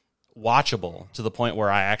watchable to the point where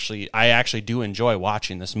I actually do enjoy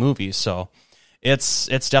watching this movie. So it's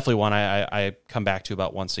definitely one I come back to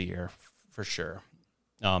about once a year for sure.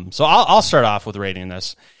 So I'll start off with rating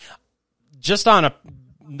this. Just on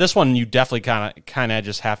this one, you definitely kind of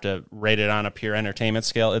just have to rate it on a pure entertainment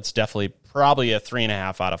scale. It's definitely probably a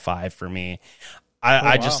 3.5 out of 5 for me.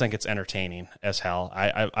 I just think it's entertaining as hell.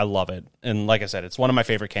 I love it. And like I said, it's one of my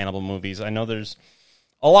favorite cannibal movies. I know there's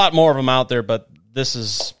a lot more of them out there, but this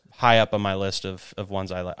is high up on my list of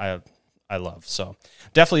ones I love. So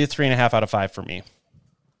definitely a 3.5 out of 5 for me.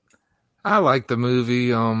 I like the movie.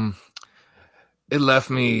 It left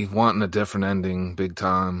me wanting a different ending big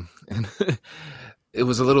time. And it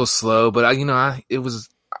was a little slow, but it was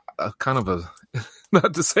a kind of a,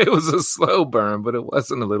 not to say it was a slow burn, but it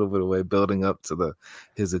wasn't a little bit of way building up to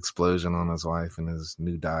his explosion on his wife and his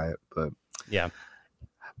new diet. But yeah,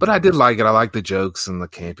 but I did like it. I like the jokes and the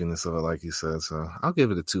campiness of it, like you said. So I'll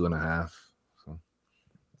give it a 2.5.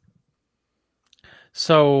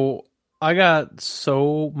 So I got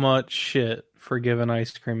so much shit for giving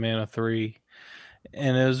Ice Cream Man a 3.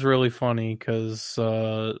 And it was really funny because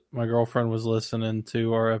my girlfriend was listening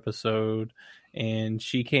to our episode, and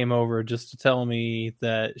she came over just to tell me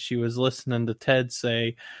that she was listening to Ted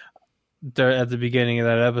say at the beginning of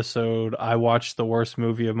that episode, "I watched the worst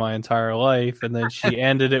movie of my entire life." And then she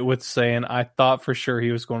ended it with saying, "I thought for sure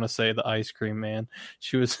he was going to say The Ice Cream Man."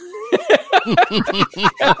 She was...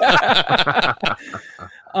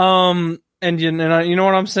 And you know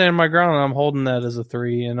what I'm saying? My ground, I'm holding that as a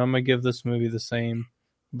 3, and I'm gonna give this movie the same,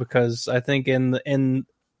 because I think in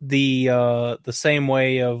the same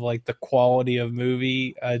way of like the quality of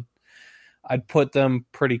movie, I'd put them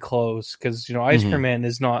pretty close, because Ice Cream Man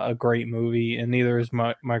is not a great movie, and neither is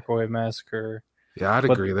Microwave Massacre. Yeah, I'd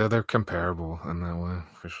agree. They're comparable in that way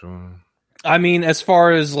for sure. I mean, as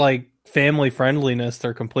far as like family friendliness,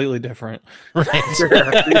 they're completely different. Right.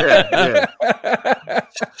 yeah.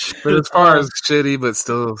 But as far as shitty, but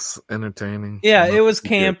still entertaining. Yeah, it was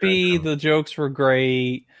campy. The jokes were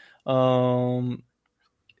great. The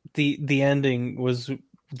ending was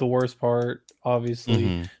the worst part, obviously.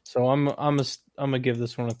 Mm-hmm. So I'm gonna give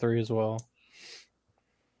this one a 3 as well.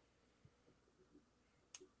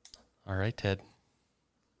 All right, Ted.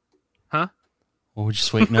 Huh? Well, we're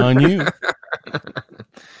just waiting on you.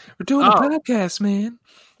 We're doing a podcast, man.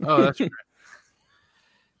 Oh, that's right.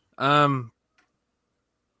 I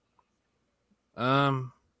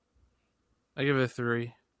give it a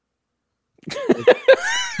 3.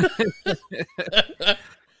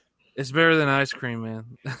 It's better than ice cream, man.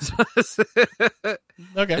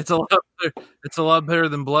 Okay, it's a lot better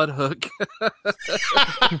than Bloodhook.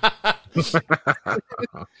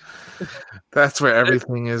 That's where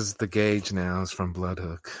everything is the gauge now, is from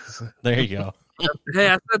Bloodhook. there you go. Hey,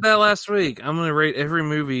 I said that last week. I'm going to rate every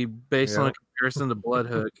movie based on a comparison to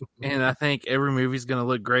Bloodhook, and I think every movie's going to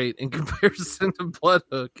look great in comparison to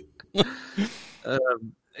Bloodhook.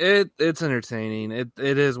 It's entertaining. It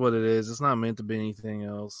is what it is. It's not meant to be anything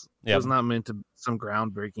else. Yep. It's not meant to be some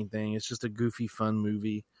groundbreaking thing. It's just a goofy, fun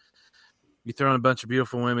movie. You throw in a bunch of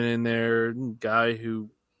beautiful women in there, guy who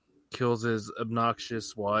kills his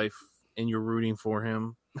obnoxious wife, and you're rooting for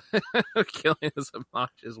him. Killing his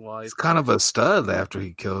obnoxious wife. He's kind of a stud after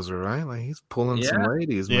he kills her, right? Like, he's pulling some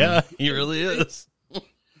ladies, man. Yeah, he really is.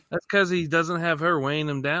 That's because he doesn't have her weighing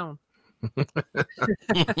him down.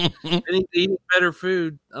 And he's eating better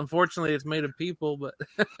food. Unfortunately, it's made of people, but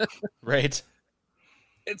right.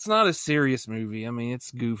 It's not a serious movie. I mean,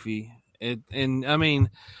 it's goofy. When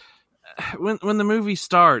the movie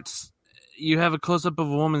starts, you have a close up of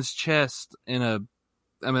a woman's chest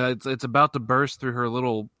it's about to burst through her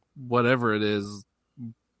little whatever it is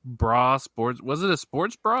bra. Sports. Was it a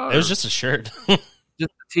sports bra? It was just a shirt.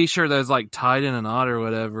 Just a t-shirt that was like tied in a knot or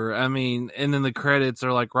whatever. I mean, and then the credits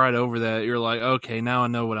are like right over that. You're like, okay, now I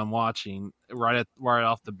know what I'm watching right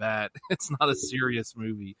off the bat. It's not a serious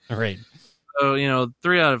movie. Right. So,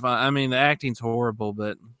 3 out of 5. I mean, the acting's horrible,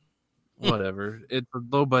 but whatever. It's a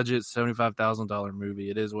low budget $75,000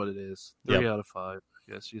 movie. It is what it is. 3 out of 5.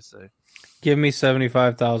 Yes, you say. Give me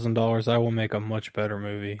 $75,000. I will make a much better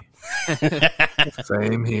movie.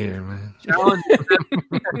 Same here, man. Challenge.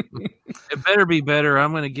 It better be better.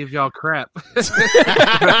 I'm going to give y'all crap.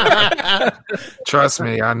 Trust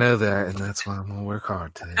me, I know that, and that's why I'm going to work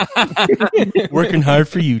hard today. Working hard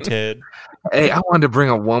for you, Ted. Hey, I wanted to bring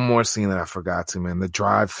up one more scene that I forgot to, man. The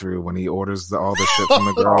drive-through when he orders all the shit from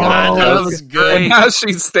the girl. God, that was good. And now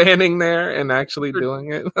she's standing there and actually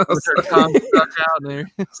doing it. I was With her tongue stuck out there.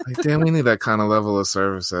 like, damn, we need that kind of level of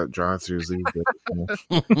service at drive-thrus these days.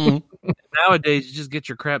 Nowadays, you just get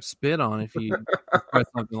your crap spit on if you request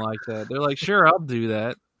something like that. They're like, sure, I'll do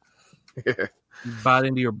that. Yeah. You bite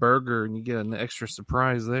into your burger and you get an extra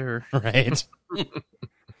surprise there. Right.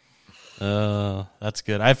 That's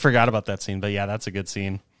good. I forgot about that scene, but yeah, that's a good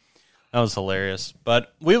scene. That was hilarious.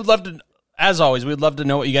 But we would love to, as always, we'd love to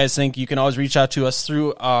know what you guys think. You can always reach out to us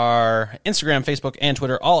through our Instagram, Facebook, and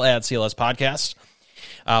Twitter, all at CLS Podcast.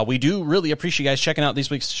 We do really appreciate you guys checking out this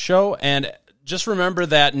week's show. And just remember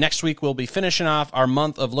that next week we'll be finishing off our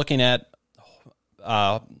month of looking at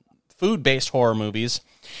food-based horror movies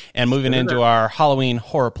and moving into our Halloween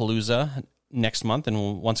Horrorpalooza next month.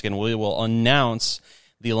 And once again, we will announce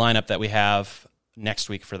the lineup that we have next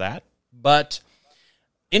week for that. But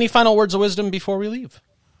any final words of wisdom before we leave?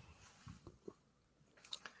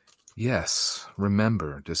 Yes.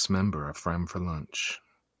 Remember, dismember a friend for lunch.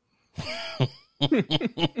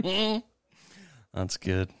 That's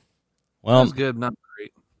good. Well, That's good, not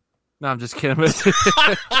great. No, I'm just kidding. It's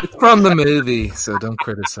from the movie, so don't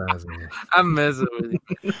criticize me. I'm messing with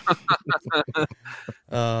you.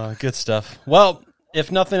 Good stuff. Well,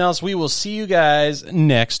 if nothing else, we will see you guys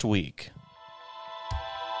next week.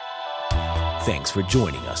 Thanks for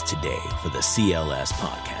joining us today for the CLS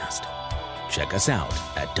Podcast. Check us out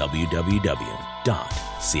at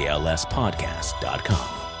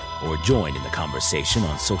www.clspodcast.com or join in the conversation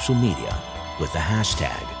on social media with the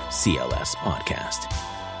hashtag CLS Podcast.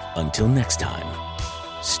 Until next time,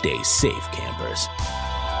 stay safe, campers.